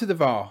 let's get onto the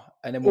VAR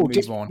and then we'll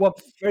move on. Well,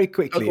 very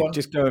quickly,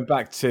 just going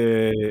back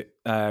to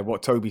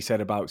what Toby said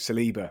about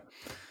Saliba.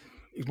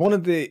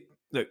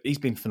 He's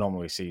been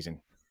phenomenal this season,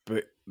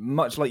 but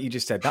much like you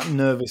just said, that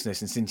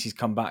nervousness, and since he's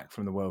come back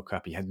from the World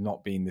Cup, he had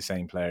not been the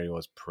same player he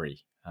was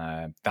pre.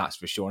 That's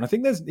for sure. And I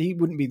think he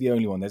wouldn't be the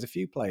only one. There's a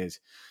few players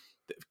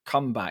that have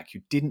come back who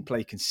didn't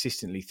play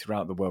consistently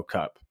throughout the World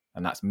Cup,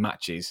 and that's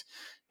matches,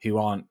 who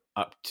aren't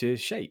up to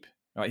shape.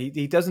 Right?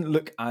 He doesn't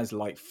look as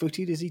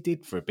light-footed as he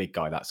did for a big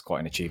guy. That's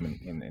quite an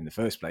achievement in the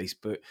first place.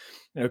 But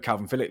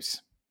Calvin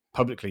Phillips,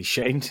 publicly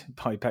shamed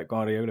by Pep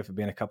Guardiola for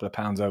being a couple of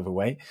pounds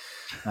overweight.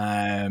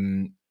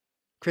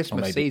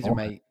 Christmas season,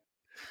 mate.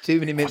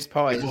 Too many mince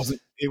pies.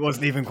 It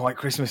wasn't even quite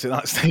Christmas at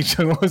that stage,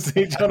 was it?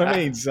 Do you know what I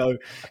mean? So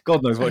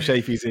God knows what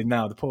shape he's in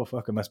now. The poor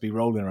fucker must be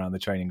rolling around the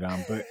training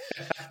ground. But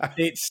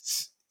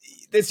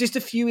there's just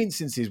a few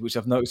instances which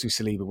I've noticed with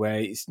Saliba where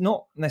it's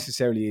not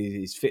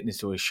necessarily his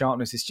fitness or his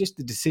sharpness. It's just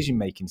the decision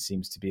making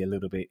seems to be a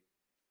little bit.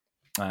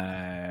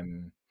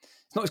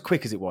 It's not as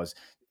quick as it was.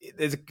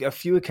 There's a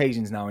few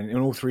occasions now in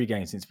all three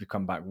games since we've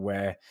come back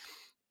where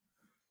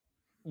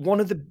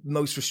one of the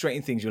most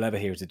frustrating things you'll ever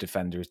hear as a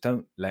defender is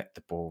don't let the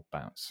ball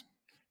bounce.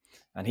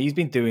 And he's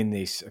been doing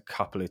this a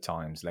couple of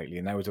times lately.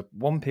 And there was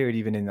one period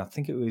even in, I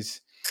think it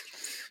must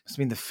have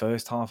been the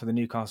first half of the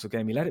Newcastle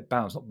game. He let it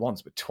bounce, not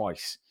once, but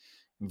twice.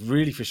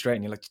 Really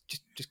frustrating. You're like,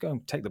 just go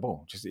and take the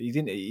ball.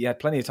 He had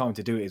plenty of time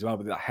to do it as well,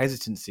 but that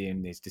hesitancy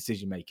in his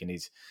decision-making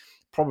is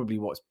probably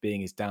what's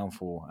being his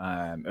downfall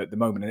at the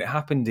moment. And it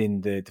happened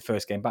in the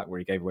first game back where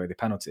he gave away the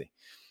penalty.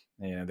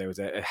 There was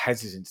a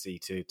hesitancy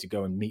to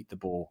go and meet the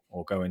ball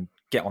or go and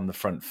get on the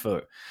front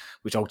foot,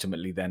 which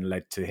ultimately then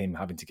led to him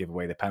having to give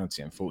away the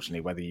penalty.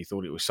 Unfortunately, whether you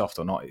thought it was soft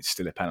or not, it's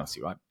still a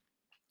penalty, right?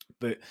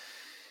 But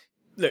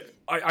look,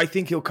 I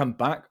think he'll come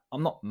back.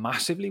 I'm not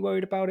massively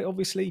worried about it,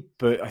 obviously,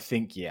 but I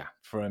think,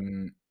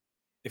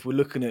 if we're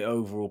looking at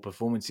overall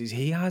performances,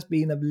 he has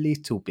been a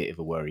little bit of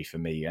a worry for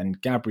me.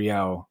 And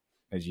Gabriel,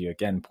 as you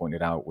again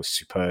pointed out, was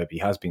superb. He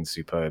has been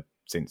superb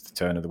since the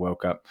turn of the World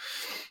Cup.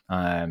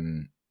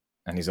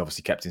 And he's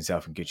obviously kept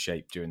himself in good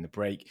shape during the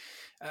break.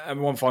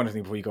 And one final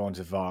thing before you go on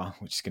to VAR,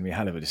 which is going to be a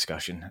hell of a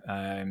discussion,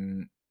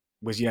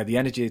 was the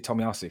energy of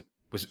Tomiyasu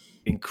was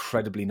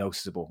incredibly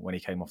noticeable when he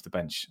came off the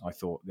bench, I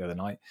thought, the other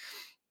night.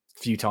 A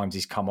few times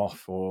he's come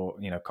off or,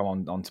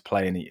 come on to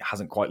play and he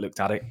hasn't quite looked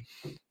at it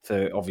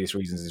for obvious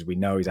reasons. As we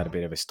know, he's had a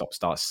bit of a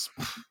stop-start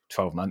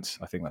 12 months.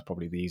 I think that's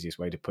probably the easiest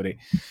way to put it.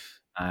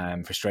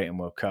 Frustrating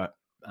World Cup.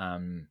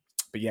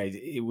 But yeah,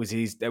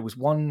 there was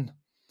one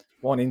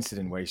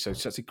incident where he showed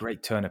such a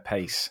great turn of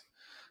pace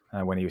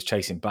when he was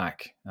chasing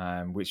back,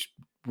 which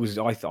was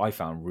I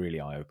found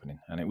really eye-opening.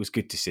 And it was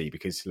good to see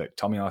because, look,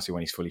 Tomiyasu,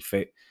 when he's fully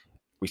fit,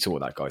 we saw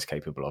what that guy's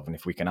capable of. And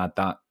if we can add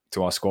that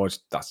to our squad,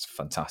 that's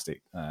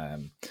fantastic.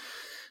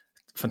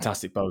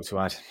 Fantastic bow to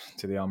add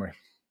to the armoury.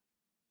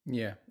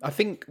 Yeah, I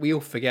think we all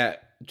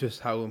forget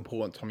just how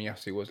important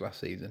Tomiyasu was last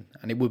season,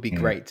 and it would be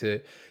great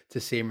to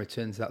see him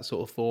return to that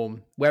sort of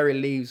form where it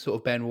leaves sort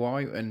of Ben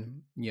White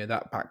and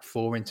that back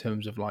four in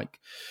terms of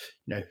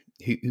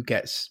who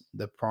gets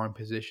the prime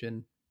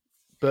position.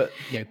 But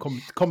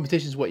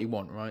competition is what you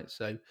want, right?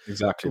 So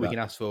exactly we can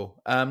ask for.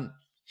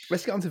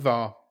 Let's get on to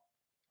VAR.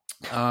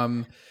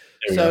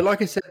 So,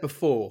 like I said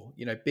before,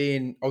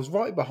 I was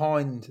right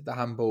behind the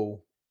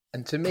handball,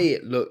 and to me,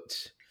 it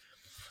looked.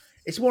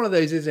 It's one of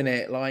those, isn't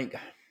it? Like,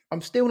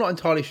 I'm still not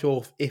entirely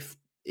sure if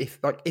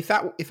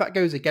that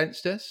goes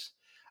against us,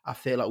 I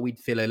feel like we'd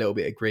feel a little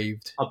bit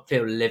aggrieved. I'd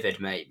feel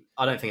livid, mate.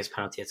 I don't think it's a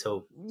penalty at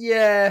all.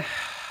 Yeah.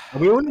 Are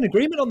we all in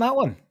agreement on that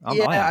one?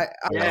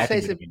 I'd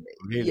say so.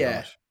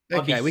 Yeah.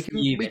 Okay, we can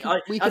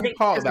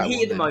part of that.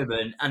 Heat at the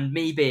moment, and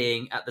me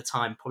being at the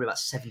time probably about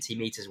 70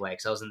 meters away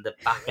because I was in the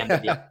back end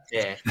of the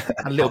upstairs,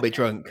 a little bit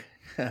drunk.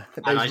 And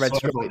I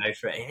just go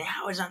for it.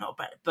 How is that not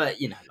bad? But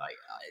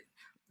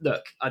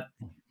look,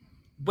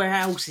 where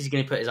else is he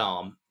going to put his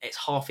arm? It's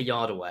half a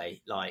yard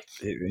away. Like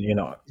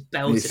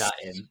belted at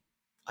him.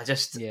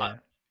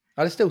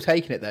 I'd still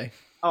taking it though.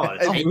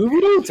 We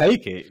would all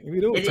take it.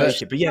 We'd all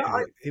take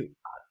it.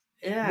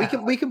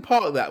 But we can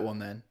part of that one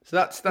then. So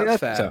that's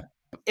fair.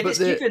 If it's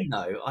given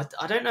though,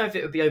 I don't know if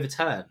it would be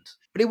overturned.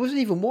 But it wasn't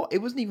even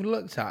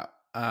looked at.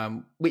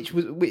 It would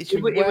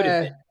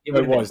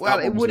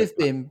have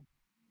been.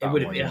 It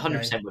would have been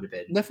 100% would have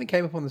been. Nothing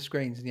came up on the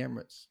screens in the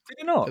Emirates. Did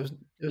it not?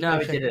 No,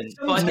 it didn't.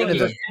 But I think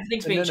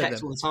everything's being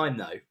checked all the time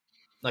though.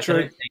 Like True.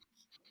 I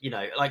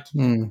don't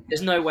think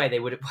there's no way they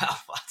would have. Well,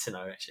 I don't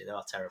know. Actually, they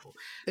are terrible.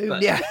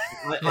 But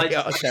they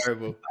are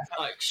terrible.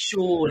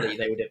 Surely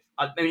they would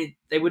have. I mean,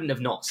 they wouldn't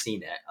have not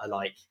seen it.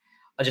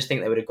 I just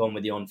think they would have gone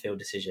with the on-field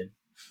decision.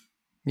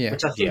 Yeah,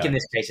 which I think in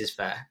this case is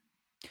fair.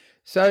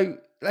 So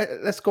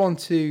let's go on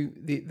to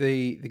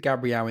the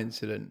Gabriel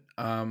incident.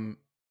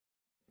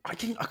 I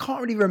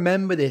can't really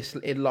remember this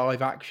in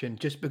live action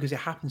just because it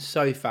happened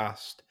so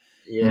fast.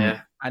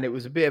 Yeah, and it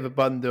was a bit of a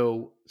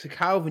bundle. So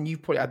Calvin,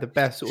 you've probably had the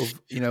best sort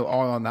of eye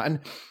on that.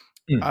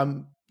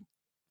 And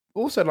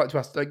also, I'd like to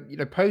ask,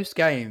 post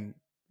game,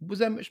 was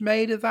there much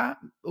made of that,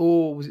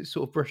 or was it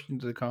sort of brushed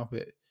into the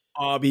carpet?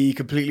 I'll be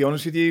completely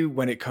honest with you.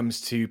 When it comes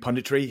to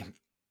punditry,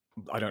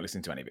 I don't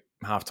listen to any of it.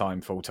 Half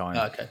time, full time.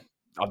 Okay,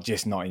 I'm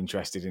just not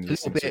interested in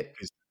listening to it.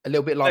 A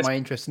little bit like my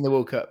interest in the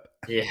World Cup.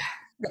 Yeah.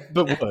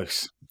 But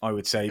worse, I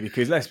would say,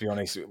 because let's be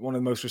honest, one of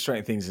the most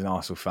frustrating things as an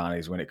Arsenal fan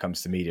is when it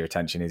comes to media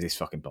attention is this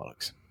fucking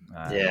bollocks.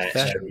 It's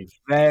very,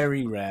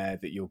 very rare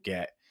that you'll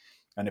get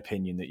an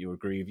opinion that you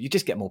agree with. You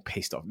just get more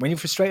pissed off. When you're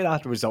frustrated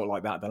after a result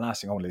like that, the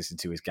last thing I want to listen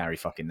to is Gary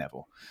fucking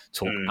Neville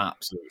talk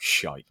absolute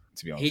shite,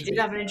 to be honest. He did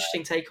have an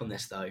interesting take on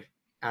this, though.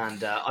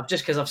 And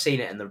just because I've seen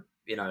it in the,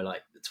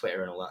 the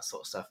Twitter and all that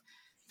sort of stuff.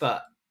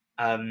 But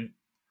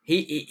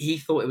he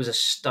thought it was a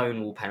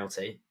Stonewall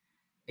penalty.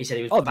 He said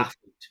he was baffled.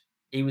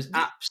 He was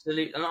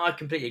absolutely, and I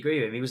completely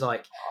agree with him. He was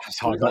like,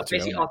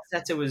 basically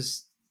Arteta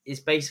is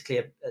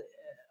basically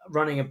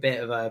running a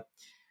bit of a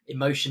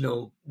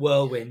emotional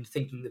whirlwind,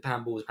 thinking the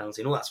handball was a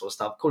penalty and all that sort of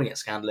stuff, calling it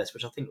scandalous,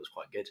 which I think was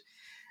quite good,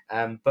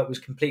 but was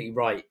completely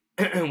right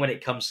when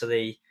it comes to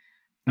the.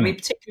 I mean,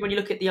 particularly when you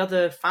look at the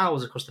other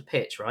fouls across the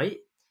pitch, right?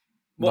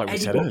 What like we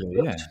said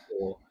earlier,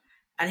 for,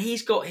 and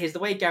he's got the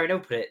way Gary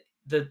Neville put it,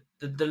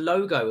 the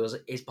logo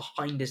is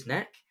behind his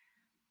neck.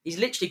 He's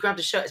literally grabbed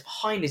his shirt. It's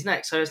behind his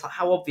neck. So it's like,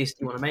 how obvious do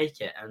you want to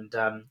make it? And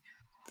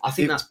I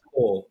think that's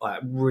poor,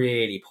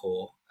 really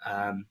poor.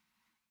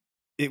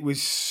 It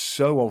was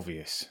so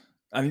obvious.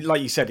 And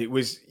like you said, it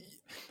was...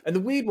 And the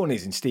weird one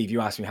is, and Steve,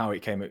 you asked me how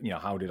it came,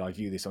 how did I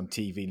view this on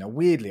TV? Now,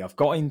 weirdly, I've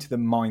got into the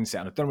mindset,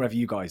 and I don't know if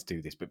you guys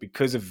do this, but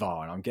because of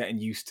VAR, and I'm getting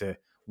used to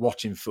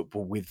watching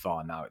football with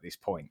VAR now at this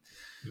point,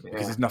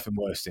 because there's nothing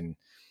worse than,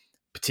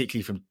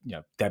 particularly from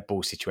dead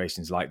ball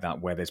situations like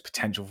that where there's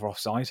potential for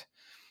offside.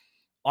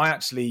 I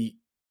actually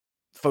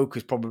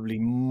focus probably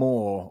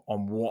more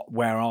on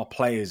where our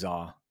players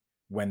are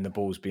when the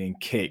ball's being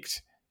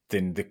kicked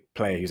than the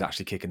player who's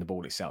actually kicking the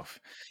ball itself.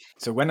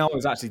 So when I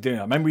was actually doing it,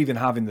 I remember even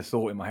having the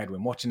thought in my head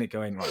when watching it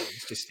going, right,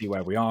 let's just see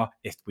where we are.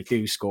 If we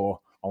do score,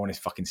 I want to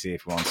fucking see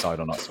if we're onside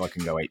or not so I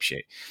can go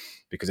apeshit,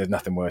 because there's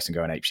nothing worse than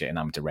going apeshit and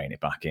having to rein it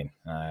back in.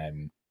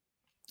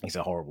 It's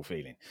a horrible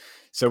feeling.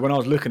 So when I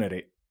was looking at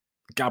it,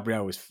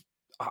 Gabriel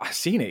I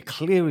seen it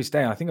clear as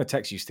day. I think I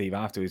texted you, Steve,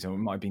 afterwards, and it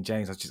might have been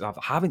James. I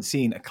haven't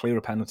seen a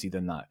clearer penalty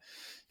than that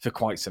for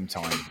quite some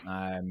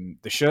time.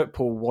 The shirt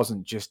pull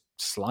wasn't just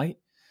slight.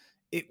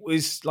 It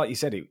was, like you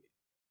said, it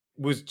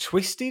was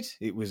twisted.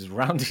 It was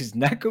around his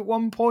neck at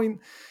one point.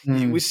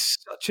 It was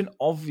such an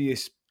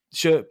obvious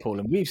shirt pull,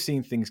 and we've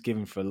seen things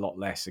given for a lot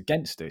less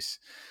against us.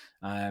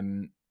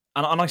 And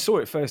I saw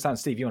it firsthand.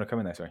 Steve, you want to come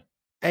in there? Sorry.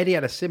 Eddie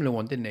had a similar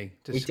one, didn't he?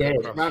 He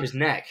did, around his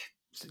neck.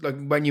 Like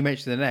when you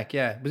mentioned the neck,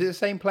 yeah. Was it the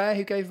same player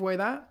who gave away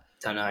that?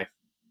 Don't know.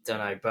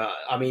 But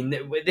I mean,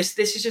 this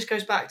just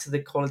goes back to the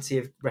quality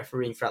of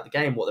refereeing throughout the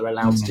game, what they're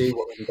allowed to do,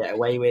 what they can get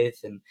away with,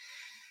 and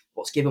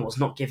what's given, what's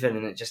not given,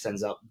 and it just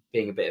ends up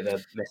being a bit of a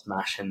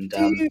mismatch and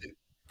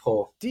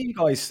poor. Do you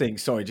guys think?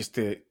 Sorry, just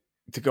to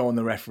go on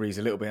the referees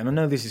a little bit, and I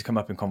know this has come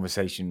up in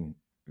conversation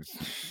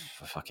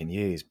for fucking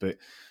years, but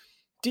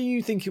do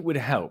you think it would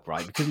help?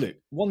 Right? Because look,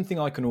 one thing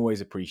I can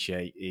always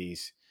appreciate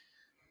is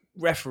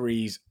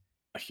referees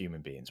are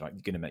human beings, right?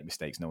 You're going to make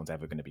mistakes. No one's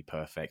ever going to be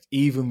perfect.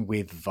 Even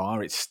with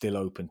VAR, it's still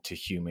open to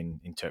human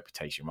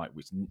interpretation, right?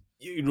 Which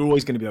you're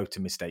always going to be open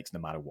to mistakes no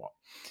matter what.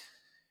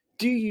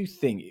 Do you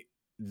think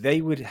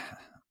they would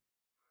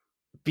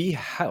be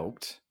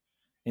helped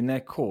in their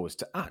cause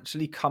to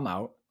actually come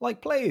out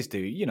like players do?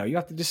 You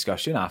have the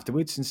discussion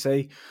afterwards and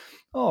say,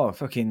 oh,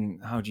 fucking,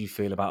 how do you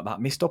feel about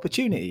that missed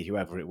opportunity,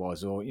 whoever it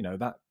was, or,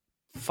 that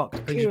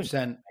fucked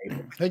 100%.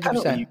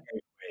 100%.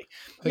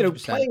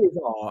 Players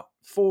are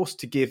forced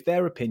to give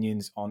their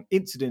opinions on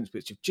incidents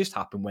which have just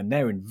happened when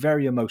they're in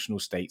very emotional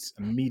states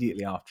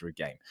immediately after a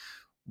game.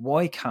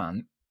 Why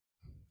can't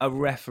a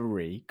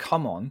referee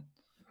come on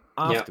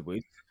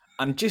afterwards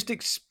and just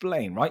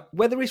explain, right?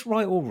 Whether it's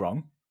right or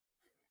wrong,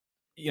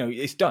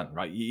 it's done,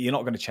 right? You're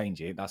not going to change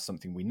it. That's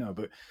something we know.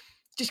 But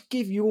just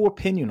give your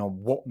opinion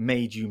on what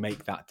made you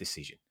make that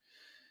decision.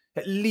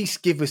 At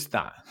least give us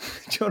that.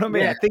 Do you know what I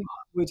mean? Yeah. I think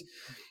it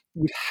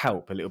would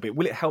help a little bit.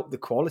 Will it help the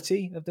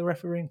quality of the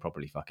refereeing?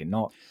 Probably fucking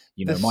not.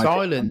 The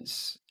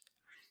silence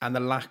and the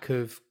lack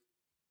of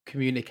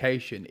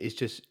communication is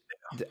just,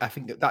 I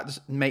think that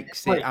just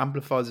makes it,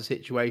 amplifies the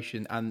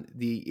situation, and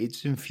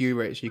it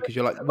infuriates you because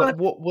you're like,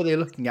 what were they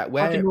looking at?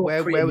 Where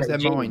was their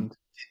mind?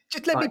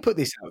 Just let me put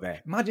this out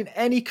there. Imagine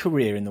any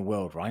career in the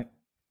world, right?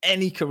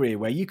 Any career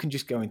where you can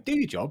just go and do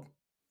your job,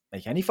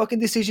 make any fucking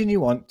decision you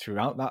want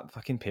throughout that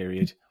fucking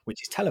period,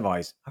 which is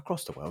televised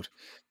across the world,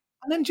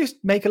 and then just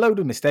make a load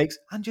of mistakes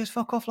and just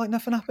fuck off like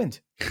nothing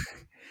happened.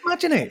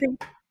 Imagine it.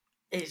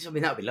 I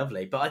mean, that would be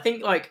lovely. But I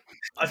think what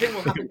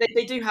happens,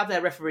 they do have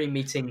their refereeing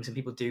meetings, and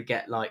people do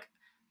get like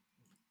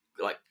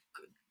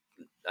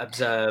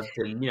observed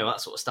and that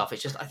sort of stuff.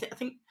 It's just I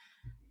think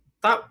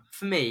that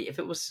for me, if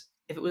it was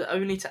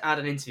only to add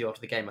an interview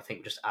after the game, I think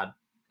we'd just add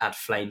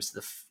flames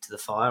to the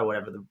fire, or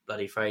whatever the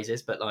bloody phrase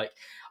is. But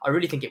I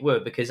really think it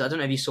would, because I don't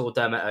know if you saw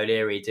Dermot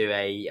O'Leary do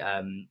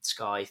a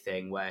Sky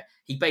thing where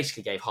he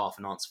basically gave half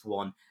an answer for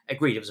one,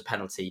 agreed it was a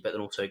penalty, but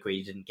then also agreed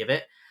he didn't give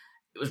it.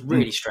 It was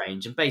really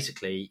strange, and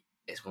basically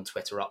it's gone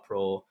Twitter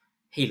uprroar.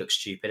 He looks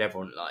stupid.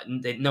 Everyone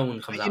no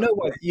one comes out.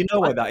 You know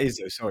why that is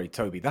though. Sorry,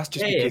 Toby. That's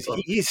just because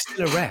he is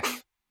still a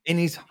ref in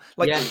his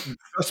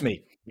Trust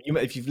me.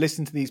 If you've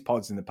listened to these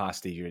pods in the past,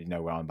 Steve, you already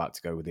know where I'm about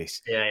to go with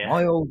this. Yeah.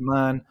 My old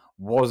man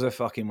was a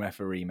fucking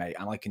referee, mate,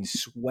 and I can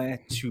swear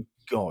to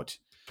God,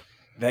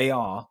 they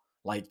are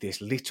like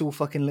this little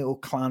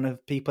clan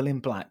of people in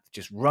black that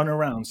just run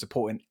around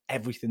supporting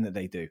everything that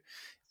they do.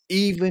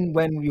 Even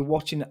when we're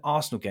watching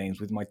Arsenal games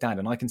with my dad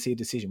and I can see a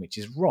decision which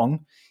is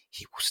wrong,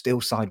 he will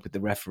still side with the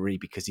referee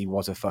because he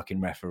was a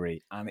fucking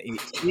referee. And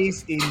it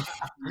is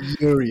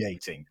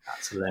infuriating.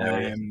 That's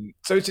hilarious.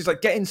 So it's just like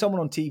getting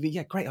someone on TV.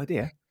 Yeah, great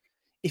idea.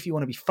 If you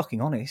want to be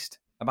fucking honest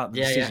about the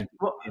decision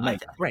you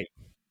make, great.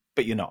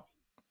 But you're not.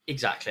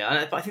 Exactly.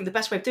 But I think the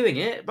best way of doing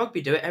it,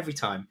 rugby do it every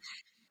time.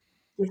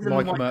 Give them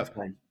a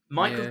microphone.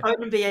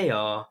 Microphone and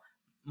VAR,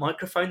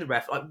 microphone the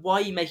ref. Like, why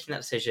are you making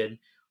that decision?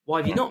 Why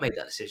have you not made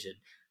that decision?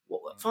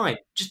 Fine,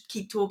 just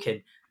keep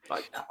talking.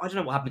 Like, I don't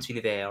know what happened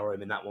between the VAR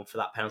room in that one for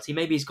that penalty.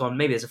 Maybe he's gone.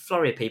 Maybe there's a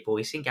flurry of people.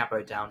 He's seen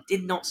Gabro down.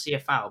 Did not see a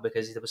foul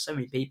because there were so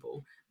many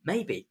people.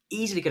 Maybe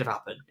easily could have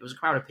happened. It was a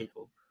crowd of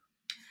people.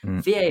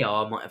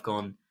 VAR might have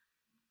gone,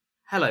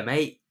 hello,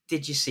 mate,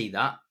 did you see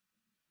that?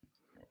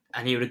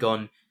 And he would have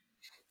gone,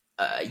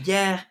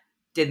 yeah,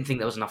 didn't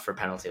think that was enough for a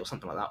penalty or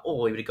something like that.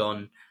 Or he would have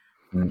gone,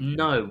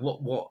 no,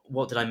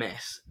 what did I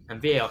miss?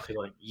 And VAR could have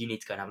gone, you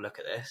need to go and have a look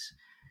at this.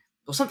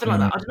 or something like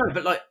that. I don't know,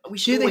 but like we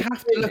should. Do they always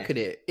have be to doing look at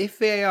it? If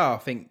VAR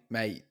think,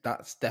 mate,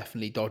 that's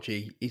definitely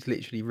dodgy. He's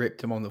literally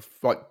ripped him on the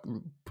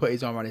put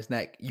his arm around his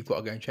neck. You've got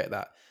to go and check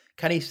that.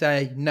 Can he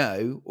say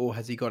no, or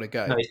has he got to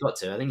go? No, he's got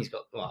to. I think he's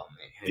got. Well,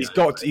 I mean,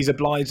 He's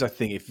obliged. I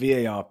think if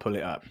VAR pull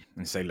it up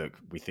and say, "Look,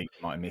 we think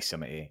you might have missed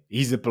something here,"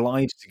 he's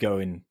obliged to go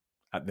in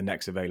at the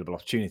next available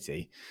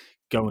opportunity,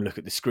 go and look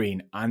at the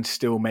screen, and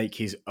still make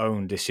his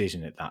own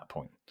decision at that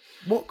point.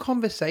 What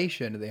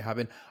conversation are they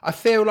having? I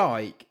feel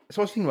like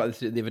so. I was thinking about this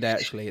the other day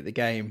actually at the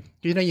game.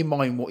 You know, your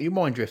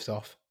mind drifts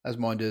off, as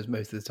mine does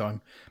most of the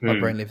time. My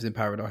brain lives in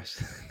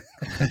paradise.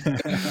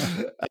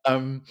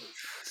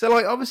 So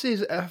like obviously,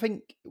 I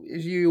think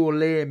as you or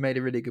Liam made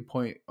a really good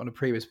point on a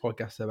previous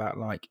podcast about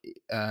like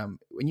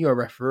when you're a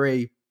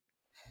referee,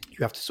 you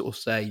have to sort of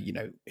say, you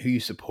know, who you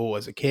support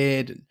as a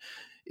kid, and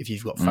if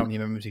you've got family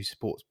members who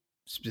support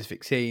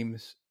specific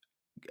teams,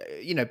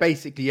 you know,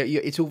 basically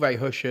it's all very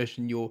hush hush,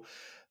 and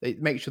they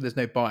make sure there's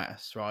no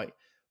bias, right?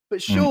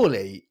 But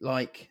surely,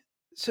 like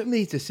some of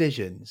these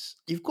decisions,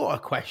 you've got to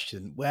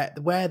question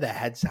where their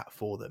heads at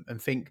for them,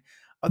 and think,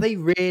 are they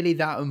really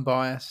that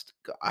unbiased?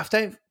 I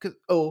don't.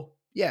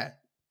 Yeah,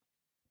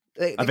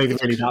 I think they're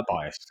really that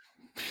biased.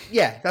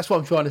 Yeah, that's what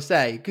I'm trying to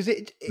say. Because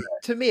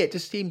to me, it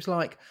just seems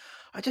like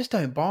I just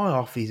don't buy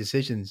off these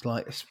decisions.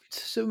 Like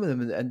some of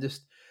them, and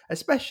just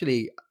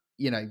especially,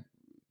 you know,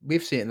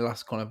 we've seen it in the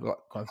last kind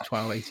of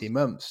 12, 18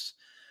 months.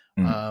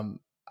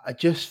 I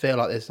just feel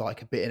like there's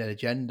like a bit of an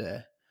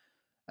agenda,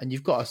 and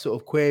you've got to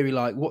sort of query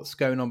like what's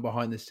going on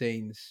behind the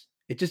scenes.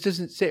 It just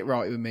doesn't sit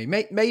right with me.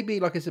 Maybe,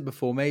 like I said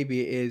before,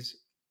 maybe it is,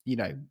 you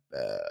know,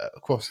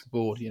 across the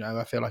board. You know,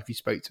 I feel like if you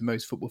spoke to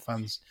most football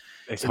fans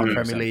in the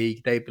Premier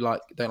League, they'd be like,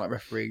 don't like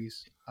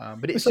referees.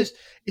 But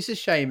it's a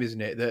shame,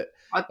 isn't it, that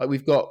like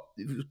we've got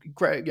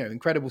great, you know,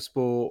 incredible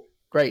sport,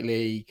 great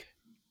league,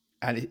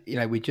 and you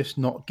know, we're just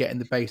not getting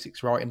the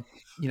basics right. And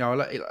you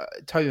know,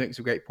 Tony makes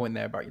a great point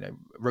there about, you know,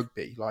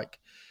 rugby. Like,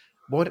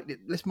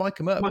 let's mic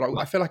them up. Like,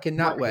 I feel like in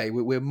that way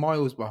we're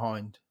miles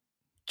behind.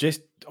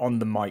 Just on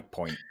the mic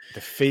point,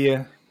 the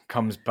fear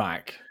comes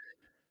back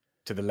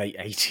to the late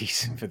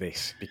 80s for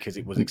this, because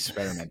it was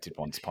experimented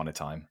once upon a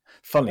time.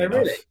 Funnily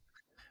enough,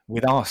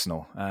 with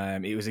Arsenal.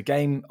 It was a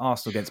game,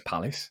 Arsenal against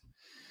Palace.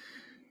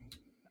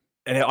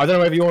 And I don't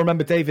know if you all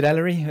remember David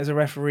Ellery as a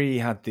referee. He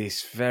had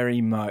this very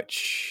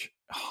much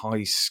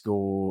high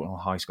school,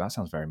 that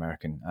sounds very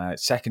American,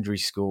 secondary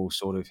school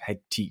sort of head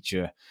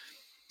teacher.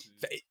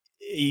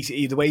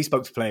 The way he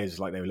spoke to players was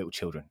like they were little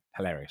children.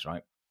 Hilarious,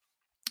 right?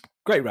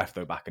 Great ref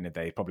though back in the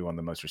day, probably one of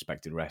the most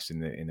respected refs in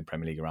the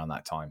Premier League around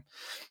that time.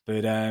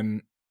 But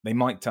they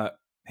mic'd up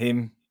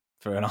him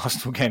for an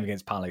Arsenal game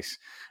against Palace,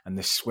 and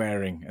the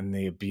swearing and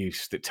the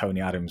abuse that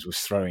Tony Adams was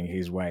throwing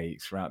his way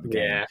throughout the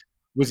game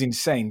was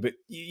insane. But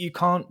you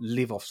can't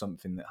live off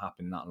something that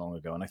happened that long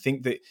ago. And I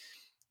think that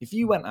if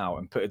you went out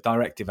and put a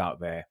directive out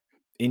there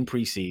in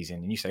pre-season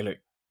and you say, look,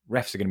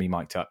 refs are going to be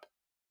mic'd up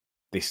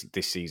this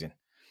season,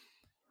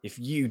 if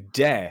you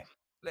dare,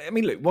 I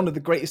mean, look, one of the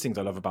greatest things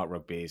I love about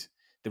rugby is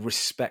the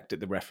respect that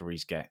the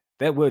referees get.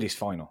 Their word is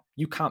final.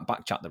 You can't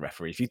backchat the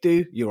referee. If you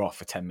do, you're off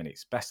for 10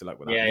 minutes. Best of luck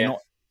with that.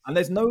 And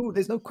there's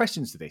no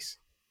questions to this,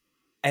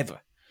 ever.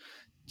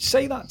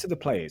 Say that to the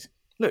players.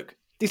 Look,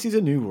 this is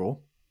a new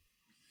rule.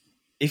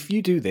 If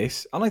you do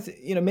this,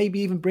 and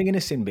maybe even bring in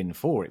a sin bin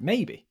for it,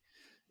 maybe.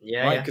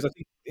 Right? Because I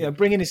think,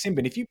 bring in a sin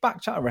bin. If you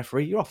backchat a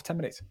referee, you're off for 10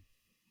 minutes.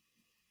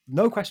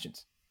 No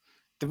questions.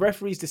 The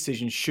referee's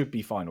decision should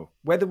be final.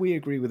 Whether we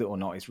agree with it or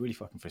not is really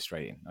fucking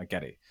frustrating. I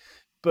get it.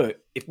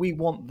 But if we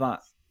want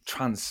that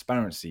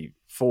transparency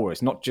for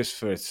us, not just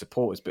for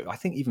supporters, but I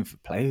think even for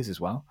players as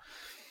well,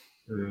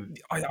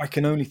 I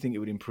can only think it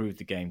would improve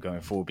the game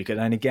going forward. Because,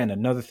 and again,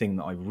 another thing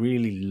that I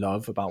really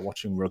love about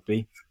watching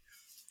rugby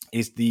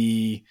is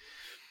the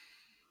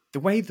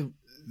way the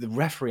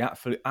referee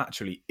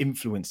actually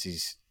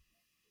influences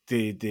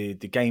the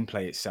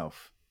gameplay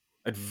itself.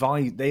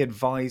 They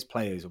advise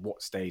players of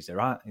what stage they're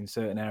at in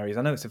certain areas.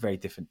 I know it's a very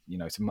different,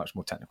 it's a much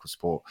more technical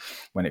sport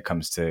when it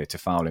comes to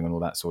fouling and all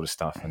that sort of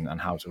stuff and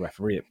how to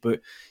referee it.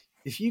 But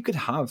if you could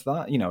have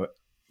that,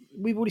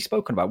 we've already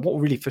spoken about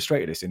what really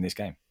frustrated us in this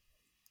game.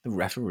 The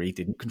referee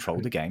didn't control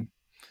the game,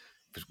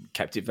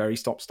 kept it very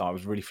stop-start. It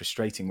was really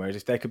frustrating. Whereas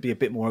if there could be a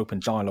bit more open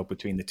dialogue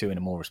between the two in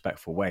a more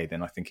respectful way,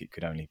 then I think it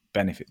could only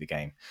benefit the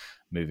game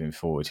moving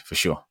forward for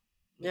sure.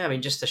 Yeah, I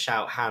mean, just to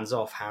shout hands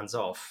off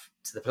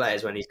to the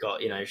players when he's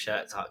got,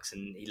 shirt tucks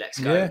and he lets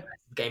go,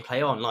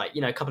 gameplay on, like,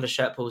 a couple of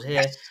shirt pulls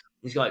here. Yes.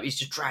 He's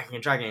just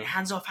dragging,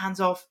 hands off.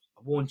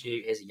 I warned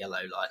you, here's a yellow,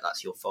 like,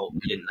 that's your fault.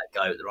 You didn't let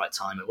go at the right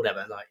time or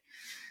whatever. Like,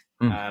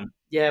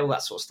 all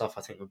that sort of stuff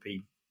I think would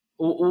be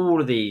all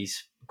of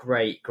these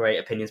great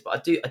opinions.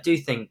 But I do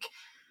think,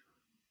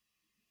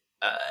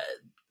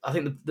 I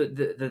think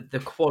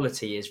the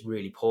quality is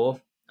really poor.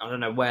 I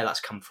don't know where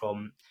that's come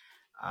from.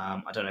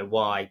 I don't know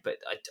why, but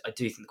I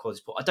do think the quality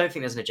is poor. I don't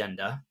think there's an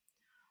agenda.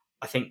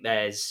 I think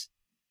there's,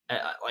 I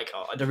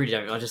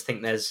just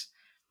think there's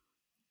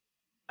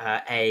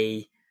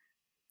a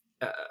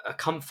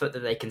comfort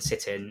that they can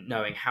sit in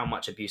knowing how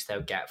much abuse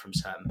they'll get from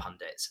certain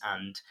pundits.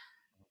 And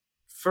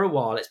for a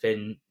while it's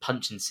been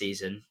punching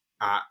season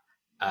at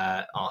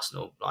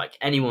Arsenal. Like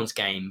anyone's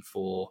game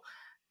for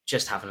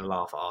just having a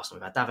laugh at Arsenal.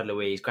 We've had David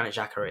Luiz, Granit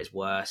Xhaka at his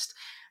worst.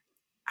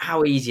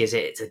 How easy is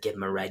it to give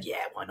him a red?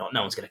 Yeah, why not?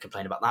 No one's going to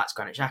complain about that. It's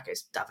Granit Xhaka,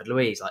 it's David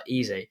Luiz, like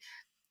easy.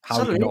 How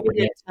are you not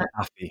bringing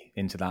Mustafi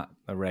into that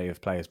array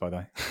of players, by the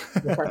way?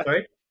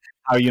 Sorry?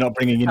 How are you not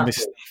bringing in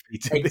Mustafi?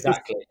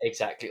 Exactly.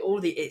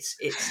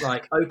 It's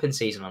like open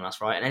season on us,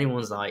 right? And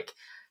anyone's like,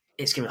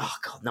 it's going to, oh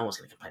God, no one's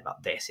going to complain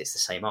about this. It's the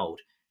same old.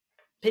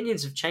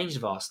 Opinions have changed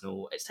of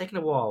Arsenal. It's taken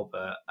a while,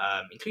 but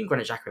including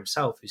Granit Xhaka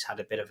himself, who's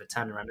had a bit of a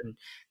turnaround, and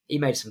he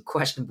made some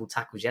questionable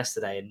tackles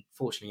yesterday, and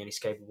fortunately only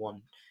gave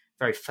one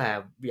very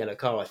fair yellow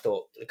card. I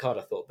thought,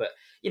 but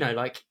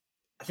I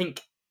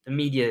think the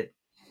media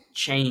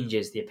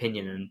changes the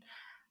opinion,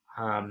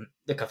 and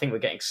look, I think we're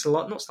getting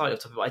not slightly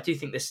off topic, but I do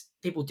think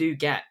people do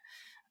get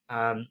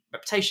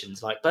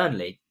reputations. Like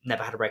Burnley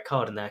never had a red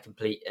card in their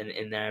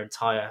their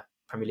entire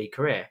Premier League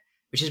career,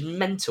 which is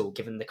mental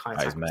given the kind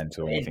of tackles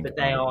mental. But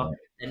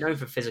they're known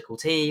for a physical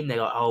team. They're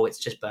like, oh, it's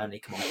just Burnley.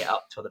 Come on, get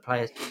up to other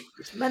players.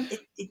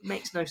 It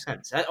makes no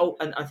sense. Oh,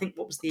 and I think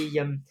what was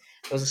there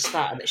was a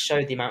stat and it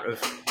showed the amount of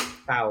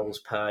fouls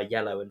per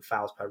yellow and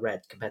fouls per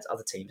red compared to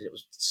other teams. It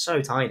was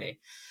so tiny.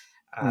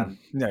 No,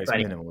 it's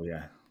minimal.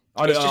 Yeah,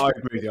 I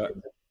agree with you.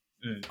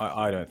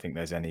 I don't think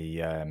there's any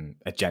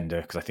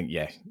agenda because I think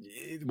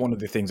one of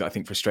the things that I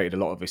think frustrated a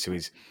lot of us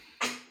is,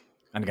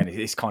 and again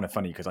it's kind of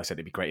funny because I said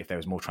it'd be great if there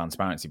was more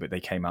transparency, but they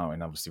came out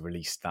and obviously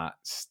released that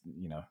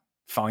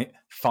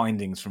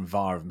findings from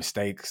VAR of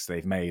mistakes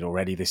they've made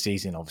already this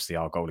season. Obviously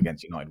our goal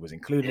against United was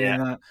included in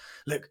that.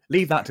 Look,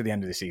 leave that to the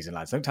end of the season,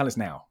 lads. Don't tell us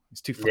now.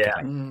 It's too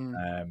fucking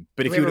late.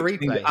 But if you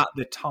would have at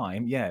the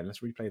time,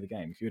 let's replay the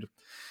game. If you would have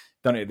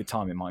done it at the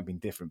time, it might have been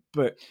different.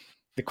 But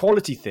the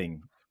quality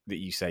thing that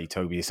you say,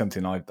 Toby, is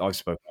something I've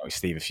spoken about with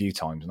Steve a few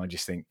times, and I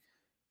just think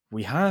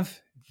we have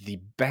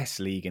the best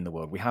league in the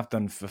world. We have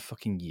done for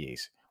fucking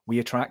years. We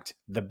attract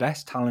the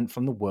best talent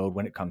from the world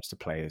when it comes to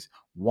players.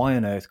 Why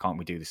on earth can't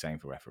we do the same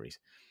for referees?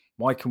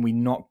 Why can we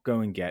not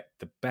go and get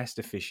the best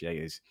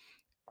officiators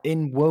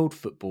in world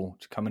football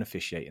to come and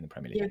officiate in the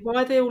Premier League? Yeah,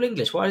 why are they all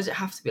English? Why does it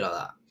have to be like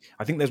that?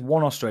 I think there's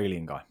one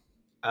Australian guy.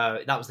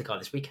 That was the guy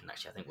this weekend,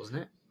 actually, I think, wasn't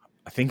it?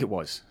 I think it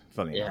was.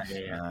 Funny enough.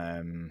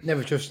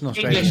 Never trust an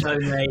Australian. English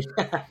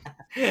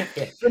only.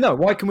 But no,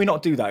 why can we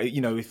not do that?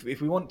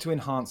 If we want to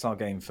enhance our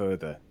game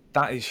further,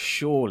 that is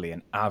surely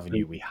an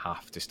avenue we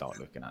have to start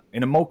looking at.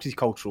 In a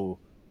multicultural,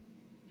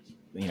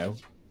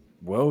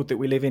 world that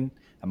we live in,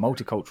 a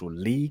multicultural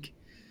league,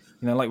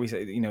 like we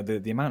said,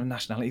 the amount of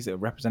nationalities that are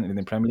represented in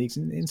the Premier League is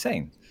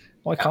insane.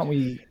 Why can't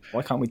we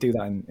do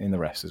that in the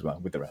rest as well,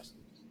 with the rest?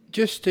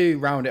 Just to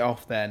round it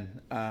off then,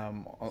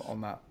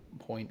 on that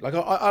point, like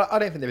I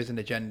don't think there is an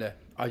agenda.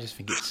 I just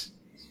think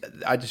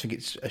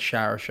it's a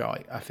shower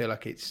shite. I feel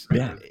like it's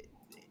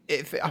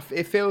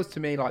it feels to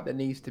me like there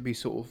needs to be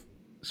sort of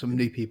some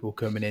new people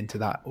coming into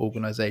that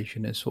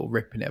organisation and sort of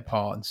ripping it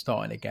apart and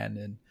starting again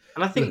and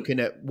I think looking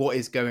at what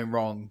is going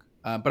wrong.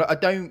 But I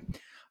don't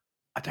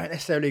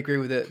necessarily agree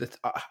with it.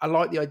 I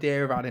like the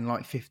idea of adding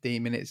like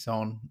 15 minutes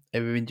on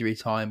every injury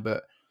time,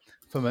 but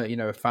from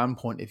a fan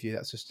point of view,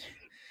 that's just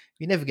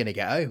you're never going to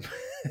get home.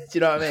 Do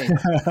you know what I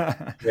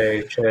mean?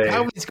 Very true.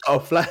 Calvin's got a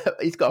flight.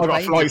 He's got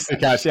flights to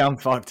catch. Yeah, I'm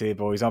fucked here,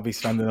 boys. I'll be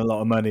spending a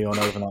lot of money on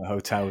overnight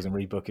hotels and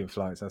rebooking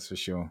flights. That's for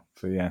sure.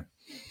 So yeah.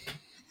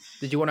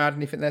 Did you want to add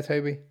anything there,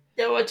 Toby?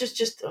 Yeah, well, what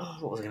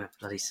was I going to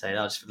bloody say?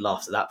 I just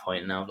laughed at that point,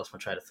 and now I've lost my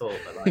train of thought.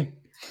 But like,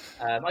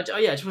 I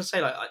just want to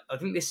say, like, I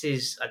think this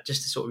is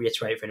just to sort of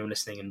reiterate for anyone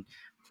listening, and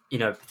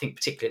I think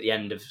particularly at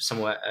the end of some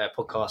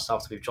podcast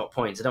after we've dropped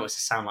points, I don't want it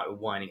to sound like we're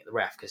whining at the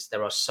ref because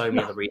there are so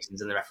many other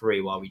reasons in the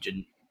referee why we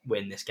didn't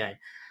win this game.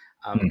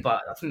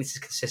 But I think this is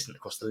consistent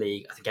across the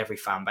league. I think every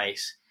fan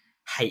base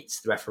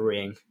hates the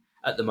refereeing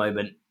at the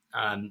moment.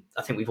 I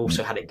think we've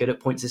also had it good at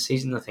points this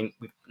season. I think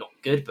we've not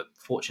good, but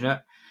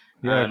fortunate.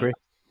 Yeah, I agree.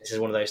 This is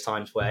one of those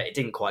times where it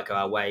didn't quite go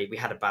our way. We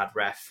had a bad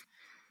ref.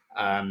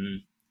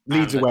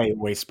 Leeds away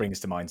always springs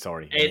to mind.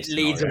 Sorry, it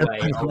leads away.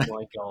 Oh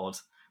my god,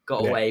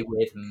 got away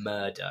with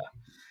murder.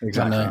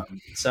 Exactly.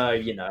 So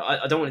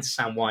I don't want it to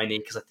sound whiny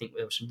because I think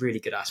there were some really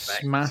good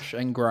aspects. Smash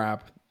and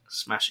grab.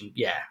 Smashing.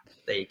 Yeah,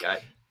 there you go.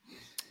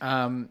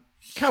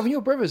 Calvin,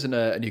 your brother's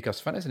a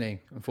Newcastle fan, isn't he?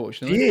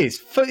 Unfortunately, he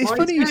is. It's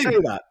funny you say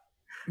that.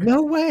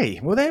 No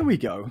way. Well, there we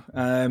go.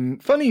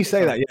 Funny you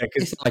say that. Yeah,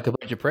 because it's like a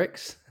bunch of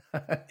pricks.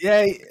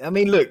 Yeah, I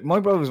mean, look, my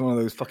brother was one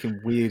of those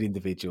fucking weird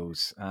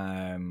individuals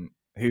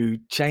who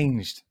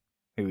changed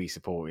who he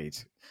supported.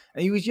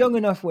 And he was young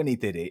enough when he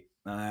did it.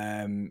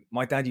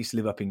 My dad used to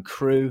live up in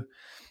Crewe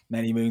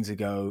many moons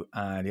ago,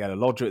 and he had a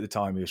lodger at the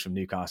time who was from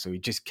Newcastle. He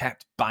just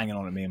kept banging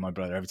on at me and my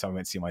brother every time we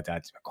went to see my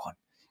dad. He's like, go on,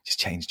 just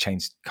change,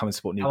 come and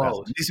support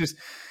Newcastle. This was,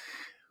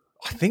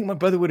 I think my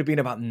brother would have been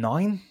about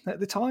 9 at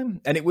the time,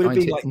 and it would have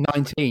been like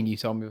 19. You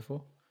told me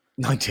before.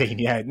 19,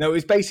 yeah. No, it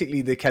was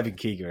basically the Kevin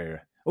Keegan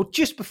era, or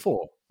just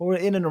before, or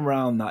in and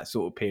around that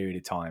sort of period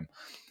of time.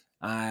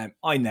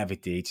 I never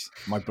did.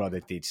 My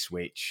brother did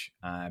switch,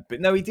 but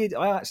no, he did.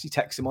 I actually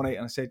texted him on it,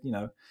 and I said,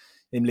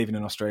 him living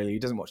in Australia, he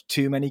doesn't watch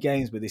too many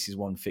games, but this is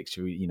one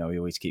fixture, he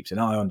always keeps an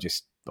eye on,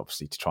 just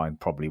obviously to try and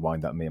probably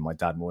wind up me and my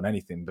dad more than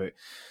anything. But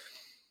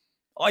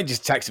I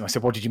just texted him. I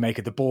said, "What did you make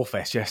of the Ball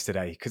Fest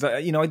yesterday?" Because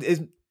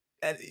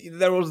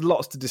there was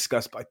lots to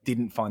discuss, but I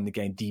didn't find the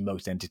game the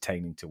most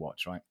entertaining to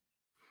watch, right?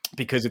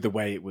 Because of the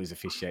way it was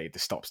officiated, the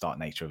stop-start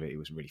nature of it, it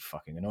was really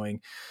fucking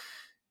annoying.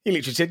 He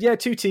literally said, yeah,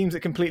 2 teams that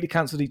completely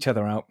cancelled each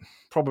other out.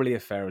 Probably a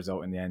fair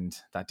result in the end.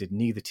 That did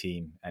neither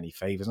team any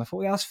favours. And I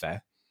thought, yeah, that's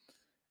fair.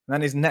 And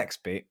then his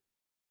next bit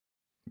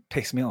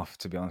pissed me off,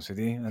 to be honest with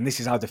you. And this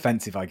is how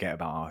defensive I get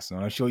about Arsenal.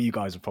 And I'm sure you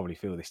guys will probably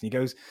feel this. And he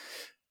goes,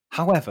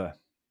 however,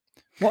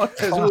 what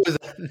there's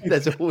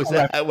always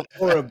that.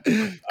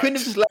 Couldn't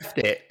have just left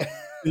it.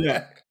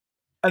 Yeah.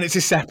 And it's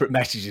a separate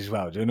message as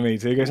well. Do you know what I mean?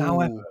 So he goes,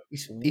 however.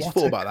 He's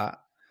thought about that.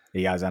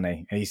 He has, hasn't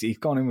he? And he's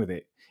gone in with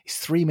it. It's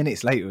 3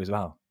 minutes later as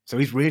well. So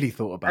he's really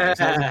thought about it. It's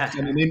not just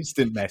an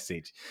instant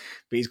message.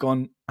 But he's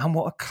gone, and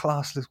what a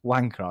classless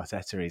wanker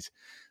Arteta is.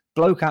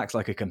 Bloke acts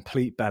like a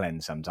complete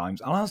bellend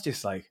sometimes. And I was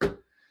just like,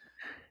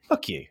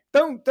 fuck you.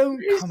 Don't come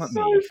at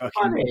me.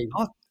 Fucking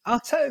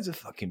Arteta's a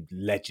fucking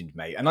legend,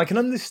 mate. And I can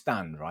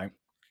understand, right?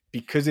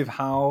 Because of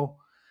how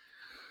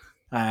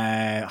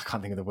I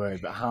can't think of the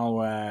word, but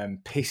how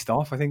pissed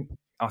off I think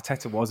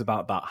Arteta was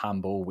about that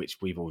handball, which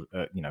we've all,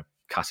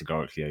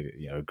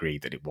 categorically,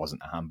 agreed that it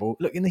wasn't a handball.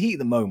 Look, in the heat of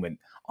the moment,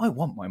 I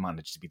want my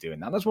manager to be doing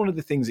that. That's one of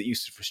the things that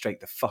used to frustrate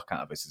the fuck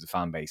out of us as a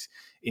fan base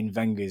in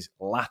Wenger's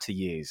latter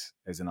years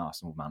as an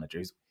Arsenal manager.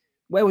 Is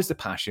where was the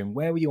passion?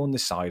 Where were you on the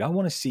side? I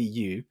want to see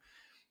you,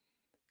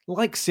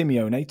 like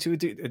Simeone, to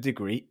a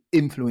degree,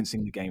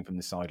 influencing the game from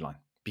the sideline,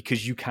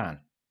 because you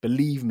can.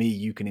 Believe me,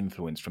 you can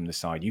influence from the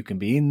side. You can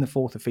be in the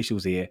fourth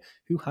official's ear,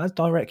 who has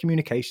direct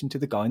communication to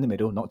the guy in the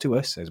middle, not to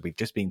us, as we've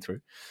just been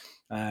through.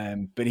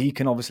 But he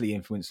can obviously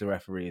influence the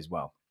referee as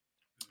well.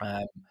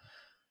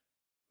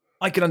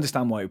 I can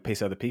understand why it would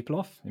piss other people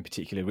off. In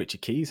particular, Richard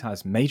Keys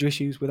has major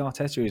issues with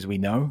Arteta, as we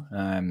know.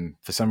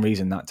 For some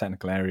reason, that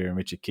technical area and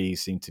Richard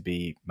Keys seem to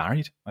be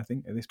married, I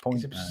think, at this point.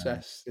 He's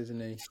obsessed, isn't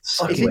he?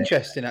 It's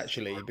interesting,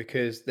 actually,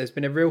 because there's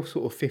been a real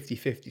sort of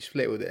 50-50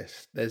 split with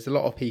this. There's a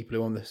lot of people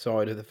who are on the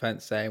side of the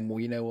fence saying,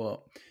 well, you know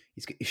what?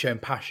 He's showing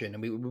passion,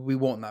 and we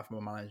want that from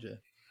a manager.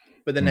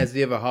 But then there's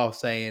the other half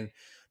saying,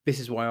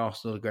 this is why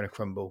Arsenal are going to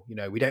crumble.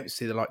 We don't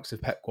see the likes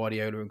of Pep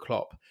Guardiola and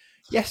Klopp.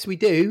 Yes, we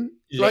do.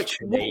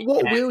 Literally,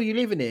 what world are you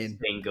living in?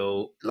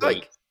 Single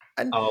week.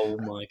 And oh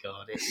my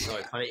god, it's so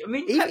funny. I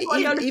mean,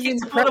 even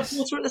the press,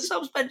 water at the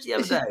subs bench the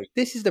other day.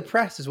 This is the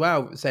press as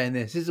well saying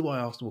this. This is why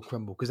Arsenal will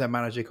crumble, because their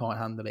manager can't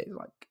handle it.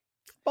 Like,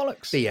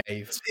 bollocks.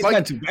 Behave.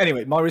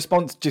 Anyway, my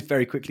response just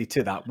very quickly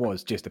to that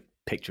was just a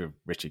picture of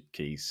Richard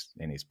Keys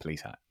in his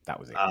police hat. That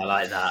was it. I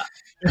like that.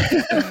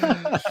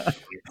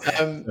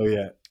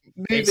 Yeah.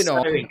 Moving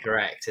on. So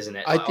incorrect, isn't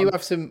it? I do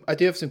have some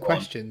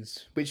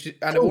questions,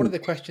 one of the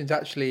questions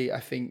actually I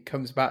think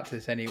comes back to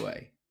this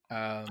anyway.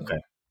 Okay.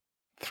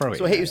 Throw it.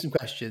 So I hit you with some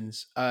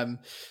questions.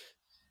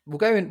 We're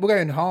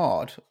going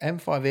hard.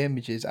 M5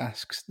 Images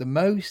asks the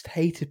most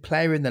hated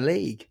player in the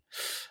league.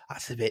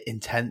 That's a bit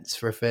intense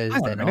for a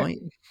Thursday night.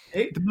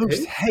 The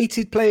most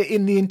hated player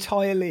in the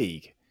entire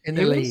league. In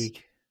the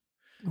league.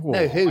 Whoa.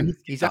 No, who?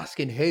 He's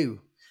asking who.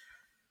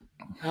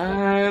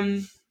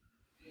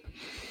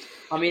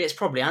 I mean, it's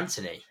probably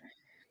Anthony.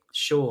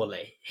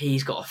 Surely.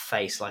 He's got a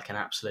face like an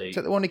absolute... Is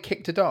that the one who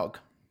kicked a dog?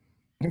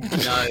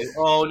 No.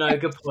 Oh, no,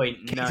 good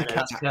point. No,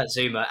 that's Kurt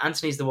Zuma.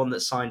 Anthony's the one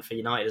that signed for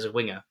United as a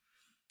winger.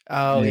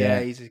 Oh, yeah,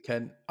 he's a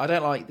cunt. I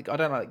don't like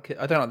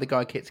the guy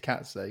who kicks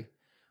cats, though.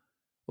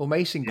 Well,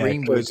 Mason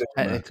Greenwood,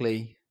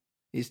 technically,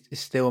 is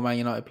still a Man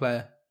United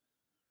player.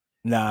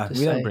 Nah,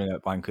 we don't bring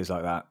up wankers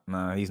like that.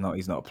 No, he's not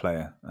a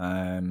player.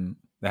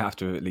 They have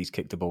to at least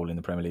kick the ball in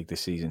the Premier League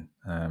this season.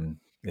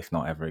 If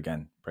not ever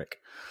again, prick.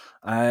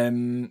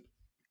 That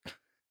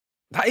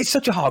is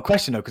such a hard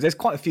question, though, because there's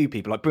quite a few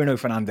people. Like Bruno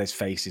Fernandes'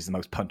 face is the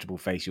most punchable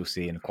face you'll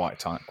see in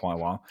quite a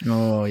while.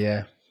 Oh,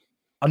 yeah.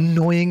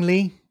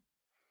 Annoyingly,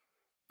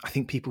 I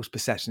think people's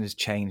perception has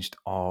changed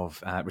of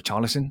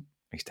Richarlison.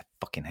 I used to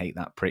fucking hate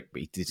that prick,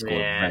 but he did score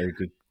a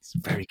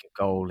very good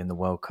goal in the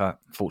World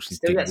Cup. Unfortunately,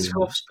 still gets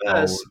scored for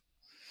Spurs.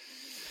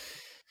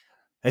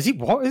 Is he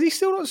what? Is he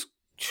still not?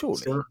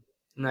 Surely.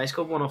 No, he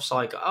scored one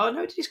offside. Oh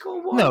no, did he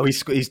score one? No,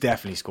 he's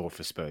definitely scored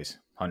for Spurs,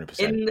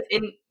 100%.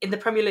 In the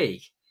Premier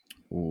League.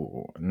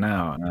 Ooh,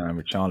 now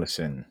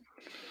Richarlison.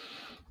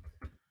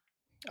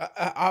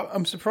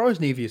 I'm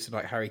surprised neither of you said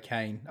like Harry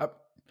Kane.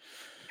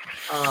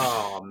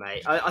 Oh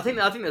mate, I think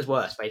there's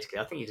worse. Basically,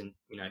 I think he's an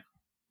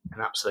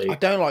absolute. I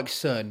don't like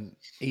Son.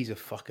 He's a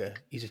fucker.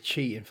 He's a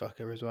cheating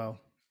fucker as well.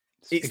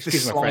 It's the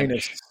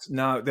slyness.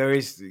 No, there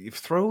is. You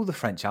throw all the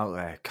French out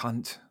there,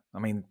 cunt. I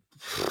mean,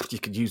 you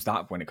could use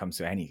that when it comes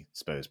to any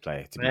Spurs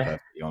player, to be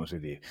perfectly honest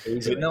with you.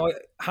 But no,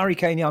 Harry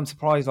Kane, I'm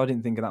surprised I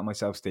didn't think of that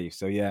myself, Steve.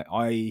 So,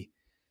 actually,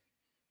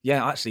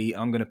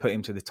 I'm going to put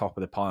him to the top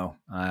of the pile.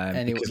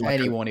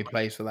 Anyone who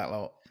plays for that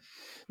lot.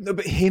 No,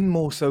 but him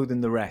more so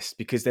than the rest,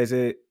 because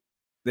there's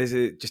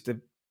just a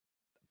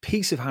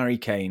piece of Harry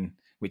Kane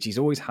which he's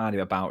always had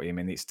about him,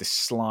 and it's the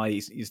sly,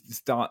 it's the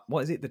start.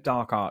 What is it? The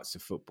dark arts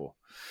of football.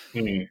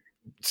 Mm.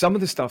 Some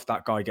of the stuff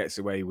that guy gets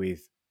away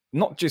with,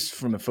 not just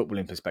from a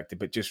footballing perspective,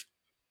 but just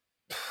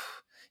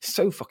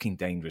so fucking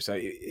dangerous.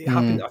 It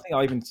happened.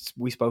 I think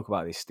we spoke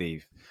about this,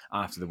 Steve,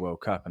 after the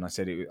World Cup, and I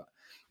said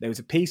there was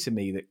a piece of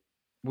me that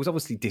was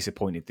obviously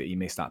disappointed that he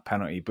missed that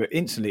penalty, but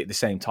instantly at the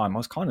same time, I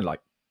was kind of like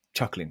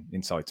chuckling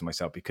inside to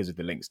myself because of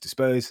the links to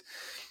Spurs.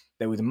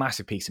 There was a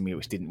massive piece of me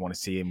which didn't want to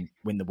see him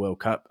win the World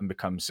Cup and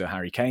become Sir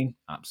Harry Kane.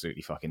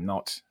 Absolutely fucking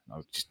not. I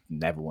would just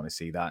never want to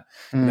see that.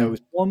 And there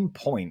was one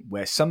point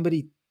where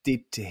somebody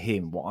did to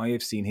him what I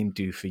have seen him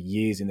do for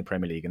years in the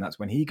Premier League, and that's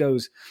when he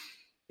goes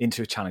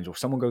into a challenge or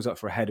someone goes up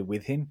for a header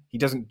with him, he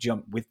doesn't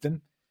jump with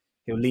them.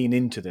 He'll lean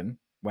into them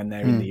when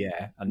they're in the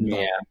air and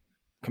not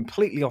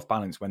completely off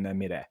balance when they're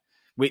midair.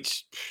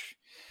 Which,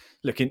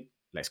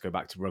 let's go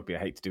back to rugby. I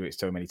hate to do it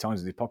so many times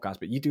in this podcast,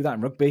 but you do that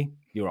in rugby,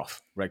 you're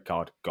off. Red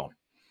card, gone.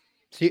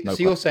 So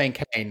you're saying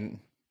Kane,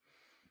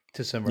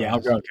 to summarize? Yeah, I'll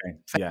go Kane.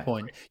 Fair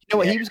point. You know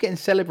what? He was getting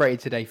celebrated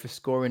today for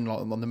scoring like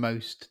on the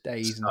most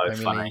days in the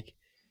Premier League.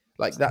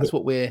 Like that's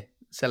what we're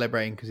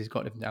celebrating because he's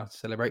got nothing else to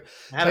celebrate.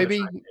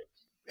 Toby,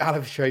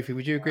 Oliver Trophy.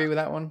 Would you agree with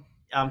that one?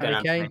 I'm going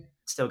Anthony.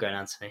 Still going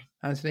Anthony.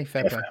 Anthony,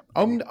 fair play.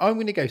 I'm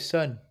going to go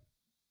Son.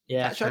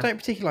 Yeah, actually, I don't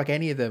particularly like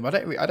any of them. I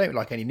don't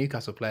like any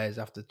Newcastle players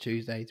after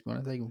Tuesday. To be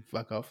honest, they can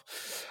fuck off.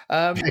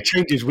 It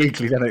changes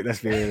weekly, doesn't it?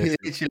 Let's be realistic.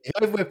 Literally,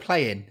 whoever we're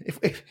playing,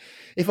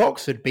 if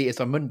Oxford beat us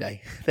on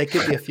Monday, there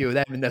could be a few of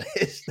them in the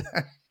list.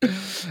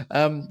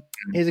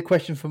 Here's a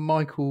question from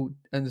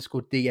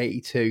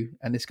Michael_D82,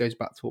 and this goes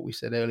back to what we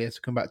said earlier.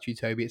 So come back to you,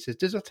 Toby. It says,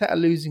 does Arteta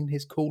losing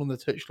his cool on the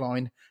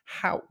touchline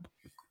help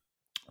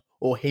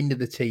or hinder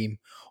the team,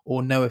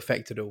 or no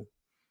effect at all?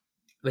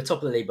 We're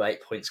top of the league by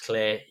 8 points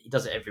clear. He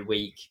does it every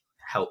week.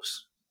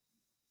 Helps.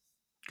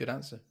 Good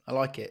answer. I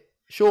like it.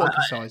 Short and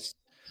concise.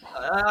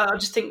 I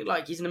just think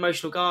like he's an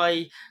emotional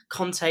guy.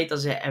 Conte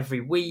does it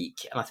every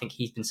week, and I think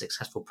he's been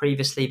successful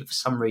previously, but for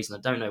some reason, I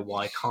don't know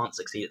why, can't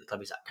succeed at the club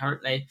he's at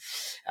currently.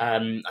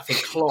 I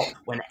think Klopp,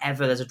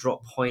 whenever there's a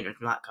drop point or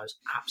anything like that, goes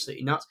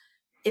absolutely nuts.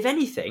 If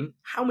anything,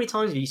 how many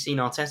times have you seen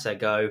Arteta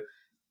go,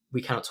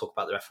 we cannot talk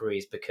about the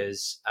referees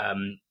because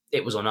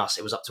it was on us,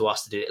 it was up to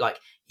us to do it.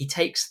 Like, he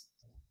takes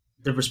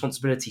the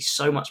responsibility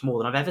so much more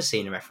than I've ever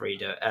seen a referee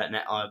do it,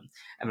 a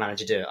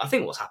manager do it. I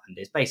think what's happened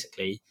is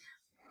basically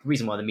the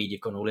reason why the media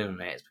have gone all in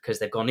on it is because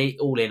they've gone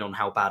all in on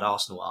how bad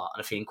Arsenal are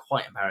and are feeling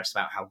quite embarrassed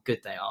about how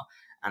good they are.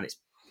 And it's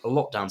a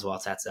lot down to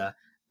Arteta,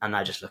 and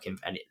they're just looking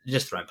for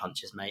just throwing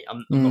punches, mate.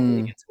 I'm not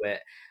really into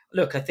it.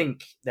 Look, I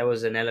think there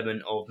was an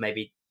element of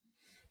maybe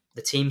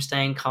the team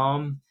staying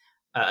calm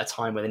at a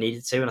time where they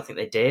needed to, and I think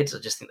they did. I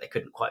just think they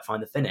couldn't quite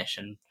find the finish,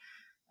 and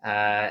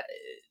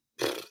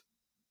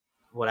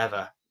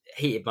whatever.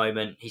 Heated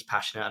moment, he's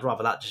passionate. I'd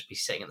rather that just be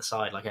sitting at the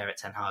side like Erik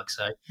ten Hag.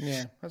 So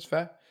yeah, that's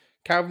fair.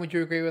 Calvin, would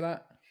you agree with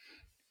that?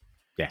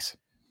 Yes.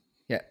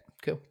 Yeah,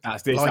 cool.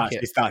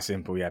 It's that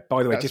simple, yeah.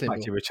 By the way, That's just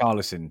back simple. to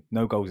Richarlison,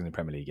 no goals in the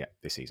Premier League yet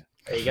this season.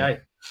 there you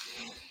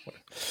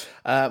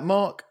go.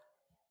 Mark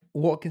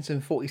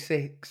Watkinson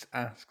 46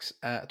 asks,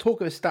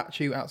 talk of a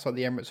statue outside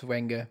the Emirates of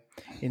Wenger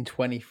in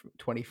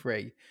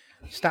 2023.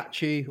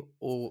 Statue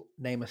or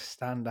name a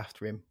stand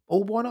after him?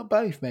 Or why not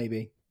both,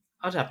 maybe?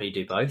 I'd happily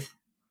do both.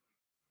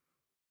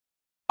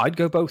 I'd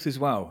go both as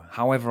well.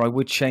 However, I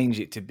would change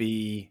it to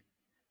be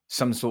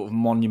some sort of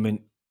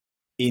monument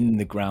in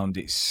the ground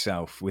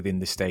itself within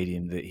the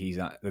stadium that he's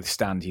at, the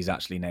stand he's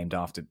actually named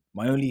after.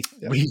 My only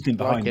reason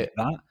behind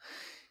that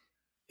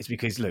is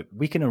because, look,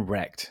 we can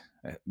erect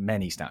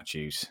many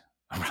statues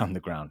around the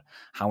ground.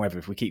 However,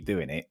 if we keep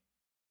doing it,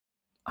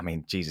 I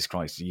mean, Jesus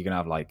Christ, you're going to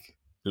have like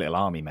little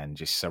army men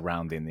just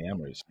surrounding the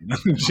Emirates.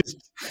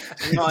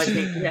 No, I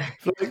think, yeah.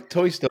 Like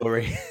Toy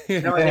Story.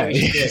 No, I think we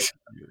should do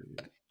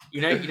it. You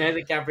know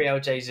the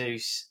Gabriel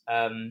Jesus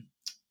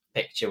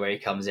picture where he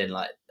comes in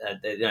like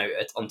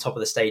on top of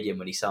the stadium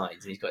when he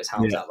signs and he's got his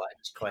hands out like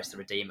Christ the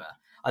Redeemer.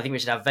 I think we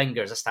should have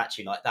Wenger as a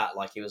statue like that,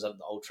 like he was on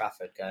Old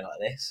Trafford going like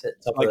this.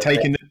 Like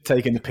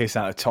taking the piss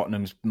out of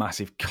Tottenham's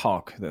massive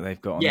cock that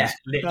they've got. Yeah,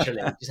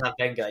 literally. Just have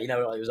Wenger. You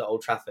know, like he was at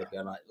Old Trafford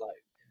going like.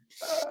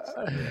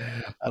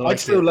 I'd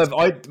still love.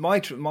 My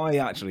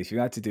actually, if you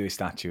had to do a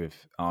statue of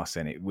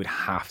Arsene, it would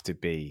have to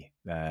be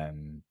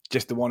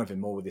just the one of him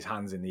more with his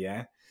hands in the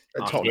air.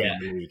 After the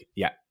league.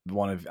 Yeah,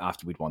 one of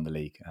after we'd won the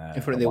league.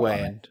 In front of the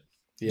away end.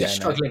 Yeah, just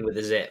struggling with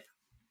the zip.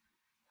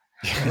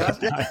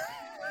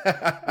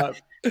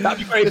 That'd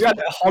be great if you had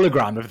a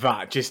hologram of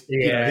that. Just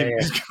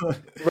or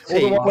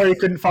the one where he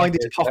couldn't find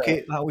his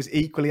pocket. That was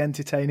equally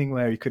entertaining.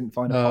 Where he couldn't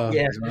find a pocket.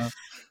 Yeah, as well.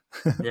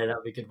 Yeah,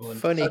 that'd be a good one.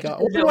 Funny guy.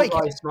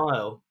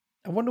 Smile.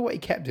 I wonder what he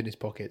kept in his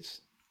pockets.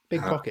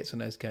 Big pockets in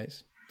those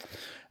cases.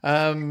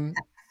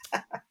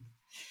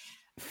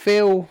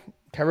 Phil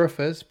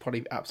Carruthers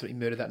probably absolutely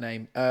murdered that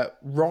name.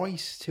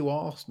 Rice to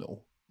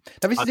Arsenal.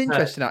 Now this is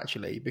interesting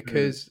actually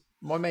because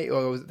my mate who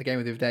I was at the game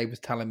with the other day was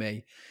telling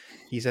me,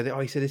 he said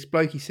this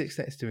bloke he sits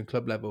next to in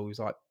club level. He was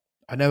like,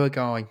 I know a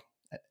guy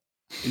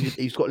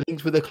He's got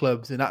links with the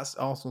clubs, and that's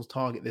Arsenal's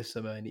target this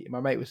summer. And my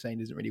mate was saying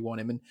he doesn't really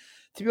want him. And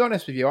to be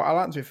honest with you, I'll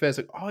answer it first.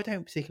 Like, I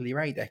don't particularly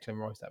rate Declan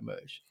Rice that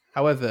much.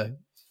 However,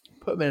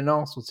 put him in an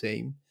Arsenal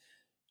team,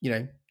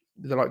 the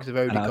likes of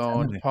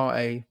Odegaard,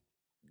 Partey,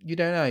 you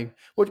don't know.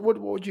 What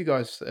would you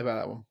guys say about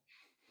that one?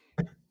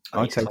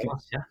 I'd take it.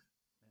 Yeah.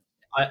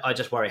 I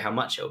just worry how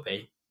much it'll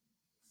be.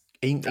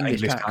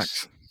 English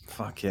tax.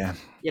 Fuck yeah.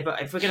 Yeah,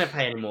 but if we're going to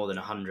pay any more than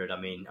 100, I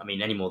mean,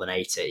 any more than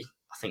 80,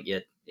 I think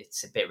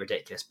it's a bit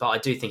ridiculous. But I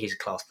do think he's a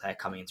class player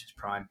coming into his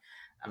prime,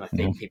 and I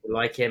think people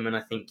like him, and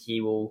I think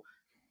he'll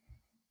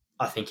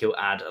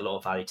add a lot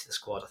of value to the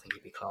squad. I think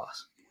he'd be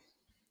class.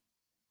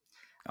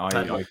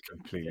 I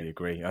completely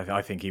agree.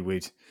 I think he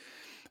would.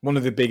 One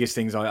of the biggest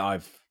things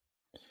I've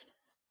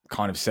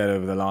kind of said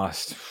over the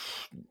last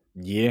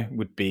year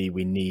would be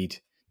we need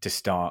to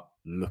start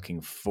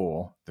looking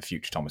for the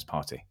future Thomas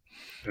Partey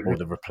or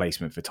the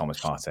replacement for Thomas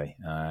Partey.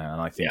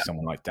 And I think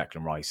someone like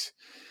Declan Rice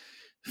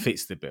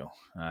fits the bill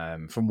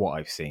from what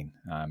I've seen.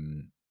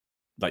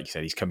 Like you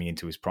said, he's coming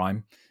into his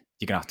prime.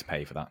 You're going to have to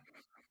pay for that.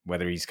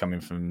 Whether he's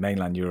coming from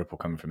mainland Europe or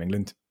coming from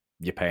England,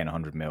 you're paying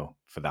 100 mil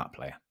for that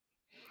player.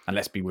 And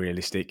let's be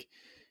realistic,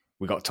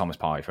 we got Thomas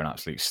Partey for an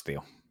absolute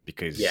steal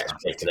because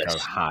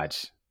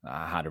Atletico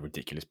had a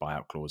ridiculous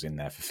buyout clause in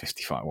there for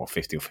 50 or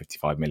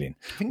 55 million.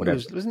 I think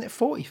wasn't it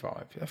 45?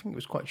 I think it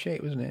was quite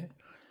cheap, wasn't it?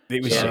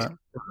 It was cheap.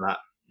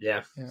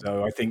 Yeah.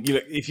 So I think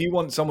if you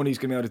want someone who's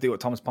going to be able to do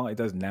what Thomas Partey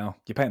does now,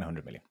 you're paying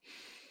 100 million.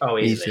 Oh,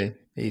 easy.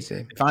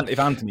 If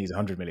Anthony's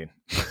 100 million,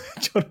 do you know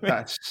what I mean?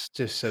 That's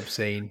just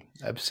obscene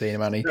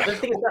money. The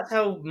thing is, that's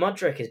how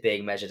Mudryk is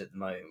being measured at the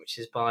moment, which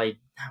is by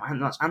how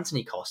much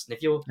Anthony costs. And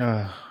if you're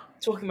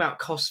talking about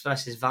cost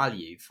versus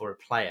value for a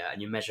player,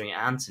 and you're measuring it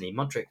at Anthony,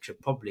 Mudryk should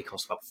probably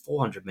cost about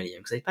 400 million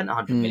because they spent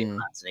 100 million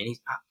on Anthony, and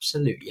he's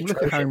absolutely atrocious.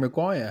 Look at Harry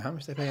Maguire. How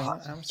much they pay? How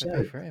much they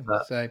pay for him?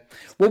 So,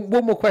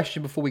 one more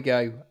question before we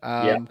go,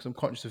 because I'm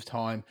conscious of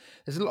time.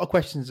 There's a lot of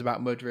questions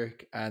about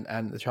Mudryk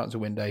and the transfer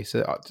window.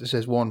 So,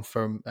 there's one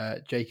from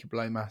Jacob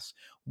Lomas.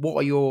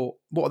 What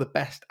are the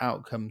best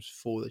outcomes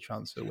for the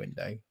transfer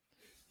window?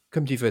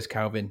 Come to you first,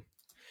 Calvin.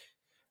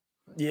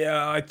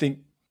 Yeah, I think,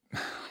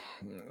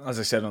 as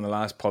I said on the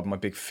last pod, my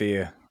big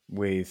fear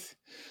with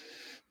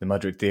the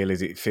Mudryk deal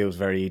is it feels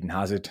very Eden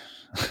Hazard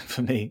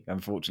for me.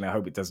 Unfortunately, I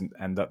hope it doesn't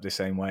end up the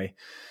same way.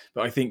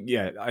 But I think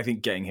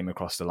getting him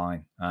across the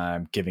line,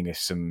 giving us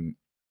some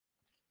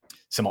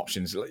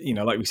options.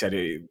 Like we said,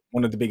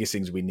 one of the biggest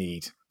things we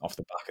need off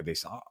the back of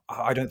this,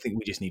 I don't think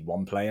we just need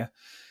one player.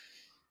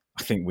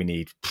 I think we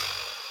need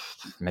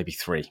maybe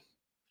three,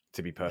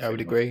 to be perfect. I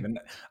would agree. And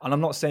I'm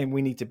not saying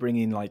we need to bring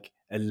in like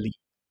elite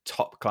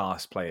top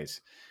class players.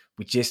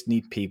 We just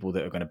need people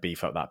that are going to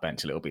beef up that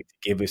bench a little bit to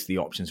give us the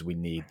options we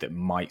need that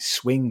might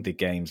swing the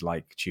games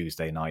like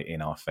Tuesday night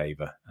in our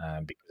favour.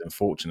 Because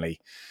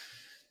unfortunately,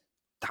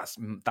 that's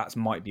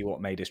might be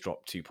what made us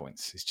drop 2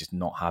 points. It's just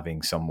not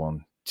having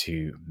someone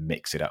to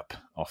mix it up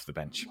off the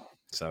bench.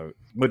 So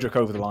Mudryk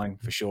over the line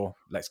for sure.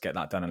 Let's get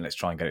that done and let's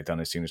try and get it done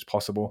as soon as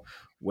possible.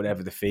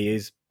 Whatever the fee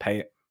is, pay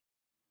it.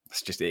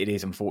 That's just it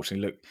is.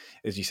 Unfortunately, look,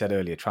 as you said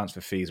earlier,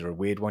 transfer fees are a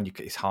weird one.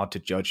 It's hard to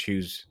judge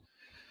who's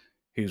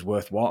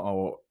worth what,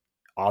 or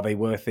are they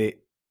worth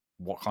it?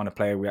 What kind of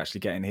player are we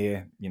actually getting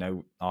here?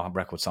 Our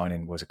record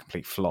signing was a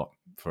complete flop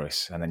for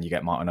us, and then you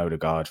get Martin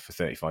Odegaard for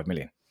 35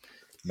 million.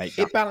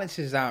 It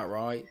balances out,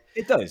 right?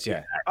 It does,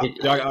 yeah.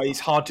 It's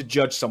hard to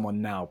judge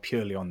someone now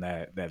purely on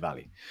their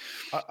value.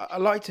 I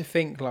like to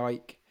think,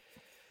 like,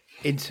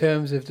 in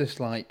terms of just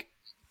like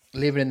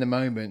living in the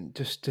moment,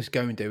 just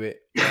go and do it.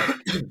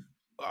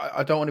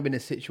 I don't want to be in a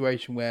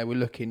situation where we're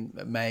looking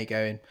at May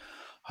going,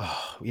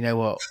 oh, you know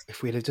what?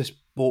 If we'd have just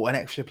bought an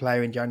extra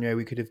player in January,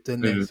 we could have done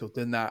this or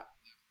done that.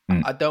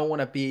 I don't want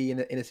to be in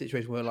a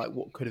situation where like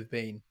what could have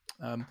been.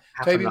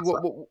 Toby,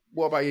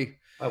 what about you?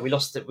 Well, we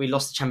lost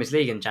the Champions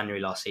League in January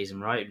last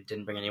season, right? We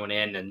didn't bring anyone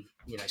in, and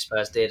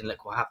Spurs did, and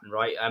look what happened,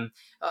 right?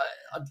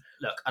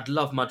 I'd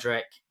love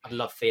Mudryk, I'd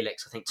love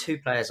Felix. I think two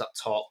players up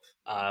top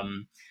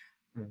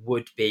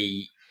would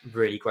be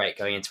really great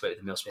going into it with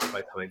Emile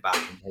Smith-Rowe coming back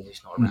and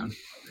he's not around.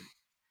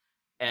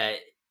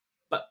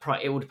 But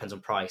it all depends on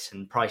price,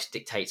 and price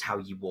dictates how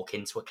you walk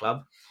into a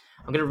club.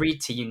 I'm going to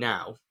read to you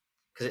now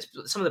because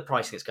it's some of the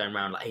pricing that's going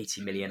around like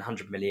 80 million,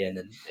 100 million,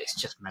 and it's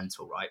just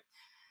mental, right?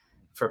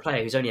 For a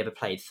player who's only ever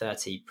played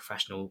 30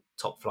 professional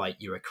top-flight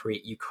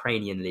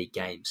Ukrainian league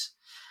games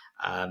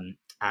and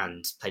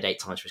played 8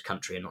 times for his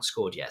country and not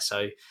scored yet.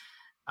 So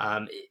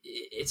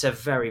it's a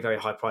very, very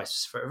high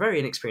price for a very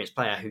inexperienced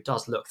player who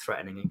does look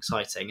threatening and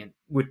exciting and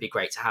would be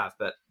great to have.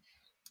 But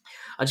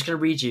I'm just going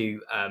to read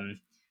you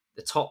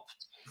the top,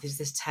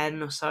 there's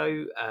 10 or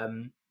so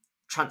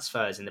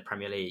transfers in the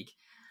Premier League.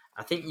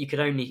 I think you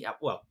could only,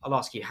 I'll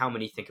ask you how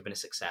many you think have been a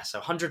success. So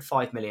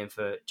 105 million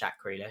for Jack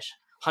Grealish,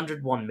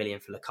 101 million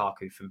for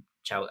Lukaku from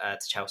to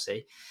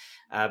Chelsea,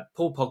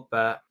 Paul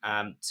Pogba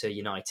to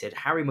United,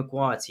 Harry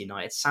Maguire to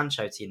United,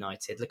 Sancho to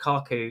United,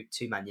 Lukaku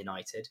to Man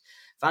United,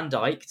 Van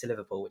Dijk to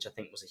Liverpool, which I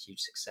think was a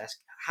huge success.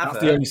 That's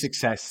the only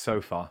success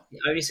so far. The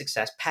only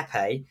success,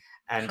 Pepe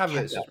and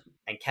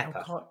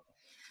Kepa.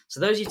 So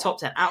those are your top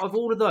 10. Out of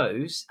all of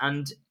those,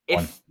 and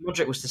if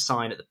Modric was to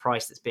sign at the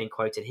price that's being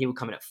quoted, he would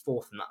come in at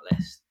 4th on that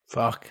list.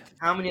 Fuck.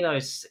 How many of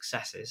those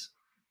successes?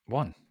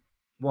 One.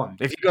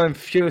 If you're going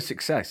pure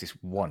success, it's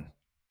one.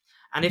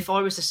 And if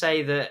I was to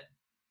say that,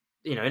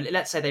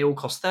 let's say they all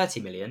cost 30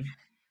 million,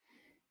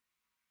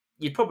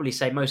 you'd probably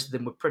say most of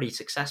them were pretty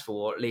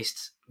successful, or at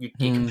least it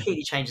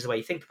completely changes the way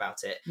you think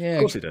about it. Yeah,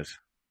 of course it does.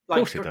 Of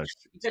course it does.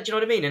 Do you know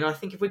what I mean? And I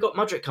think if we got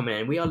Modric coming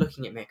in, we are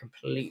looking at a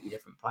completely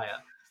different player.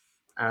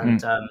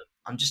 And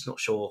I'm just not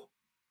sure.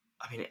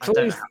 I mean, I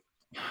don't know.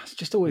 It's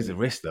just always a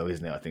risk, though,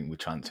 isn't it? I think with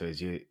transfers,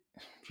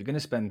 if you're going to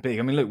spend big.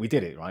 I mean, look, we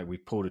did it, right? We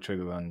pulled the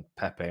trigger on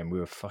Pepe, and we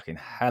were fucking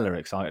hella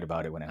excited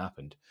about it when it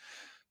happened.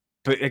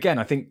 But again,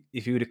 I think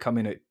if he would have come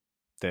in at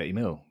 30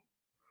 mil,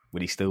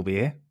 would he still be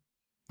here?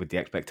 Would the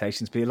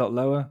expectations be a lot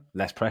lower?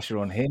 Less pressure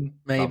on him?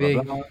 Maybe.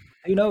 Blah, blah, blah.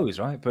 Who knows,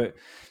 right? But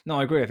no,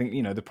 I agree. I think,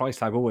 the price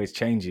tag always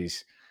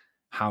changes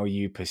how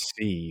you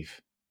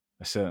perceive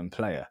a certain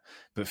player.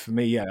 But for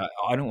me,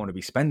 I don't want to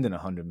be spending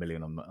 100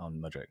 million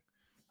on Modric.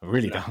 I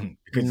really don't.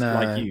 Because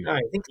like you,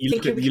 you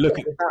look at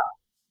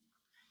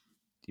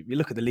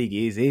the league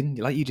he is in,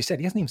 like you just said,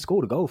 he hasn't even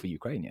scored a goal for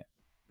Ukraine yet.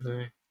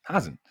 No.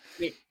 Hasn't.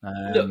 Look,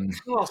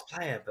 class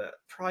player, but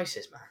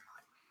prices, man.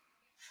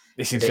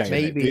 It's insane.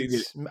 Maybe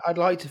I'd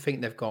like to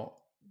think they've got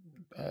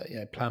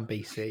plan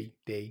B, C,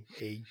 D,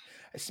 E.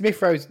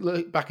 Smith Rowe's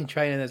back in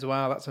training as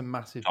well. That's a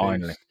massive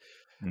boost.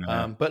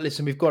 No. But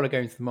listen, we've got to go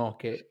into the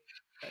market.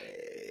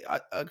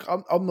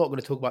 I'm not going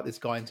to talk about this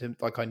guy in terms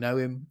like I know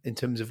him in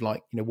terms of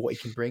like what he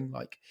can bring.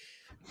 Like,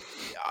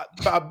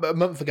 but a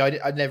month ago,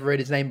 I'd never heard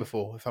his name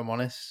before, if I'm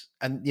honest.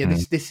 And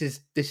this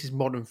is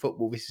modern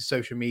football. This is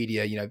social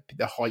media.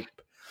 The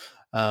hype.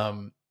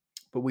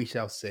 But we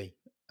shall see.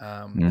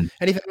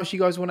 Anything else you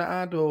guys want to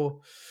add or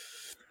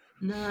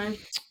no?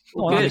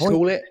 Good.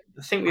 Call it.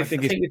 I think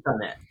we've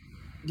done it.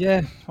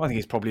 Yeah, I think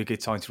it's probably a good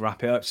time to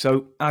wrap it up.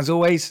 So, as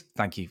always,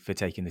 thank you for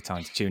taking the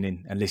time to tune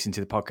in and listen to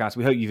the podcast.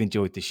 We hope you've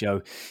enjoyed the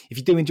show. If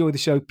you do enjoy the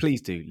show,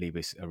 please do leave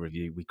us a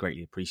review. We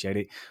greatly appreciate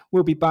it.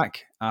 We'll be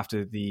back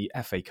after the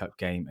FA Cup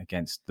game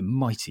against the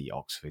mighty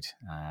Oxford.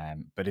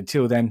 But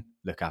until then,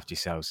 look after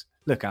yourselves,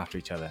 look after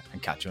each other,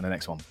 and catch you on the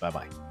next one.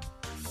 Bye-bye.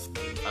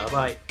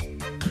 Bye-bye.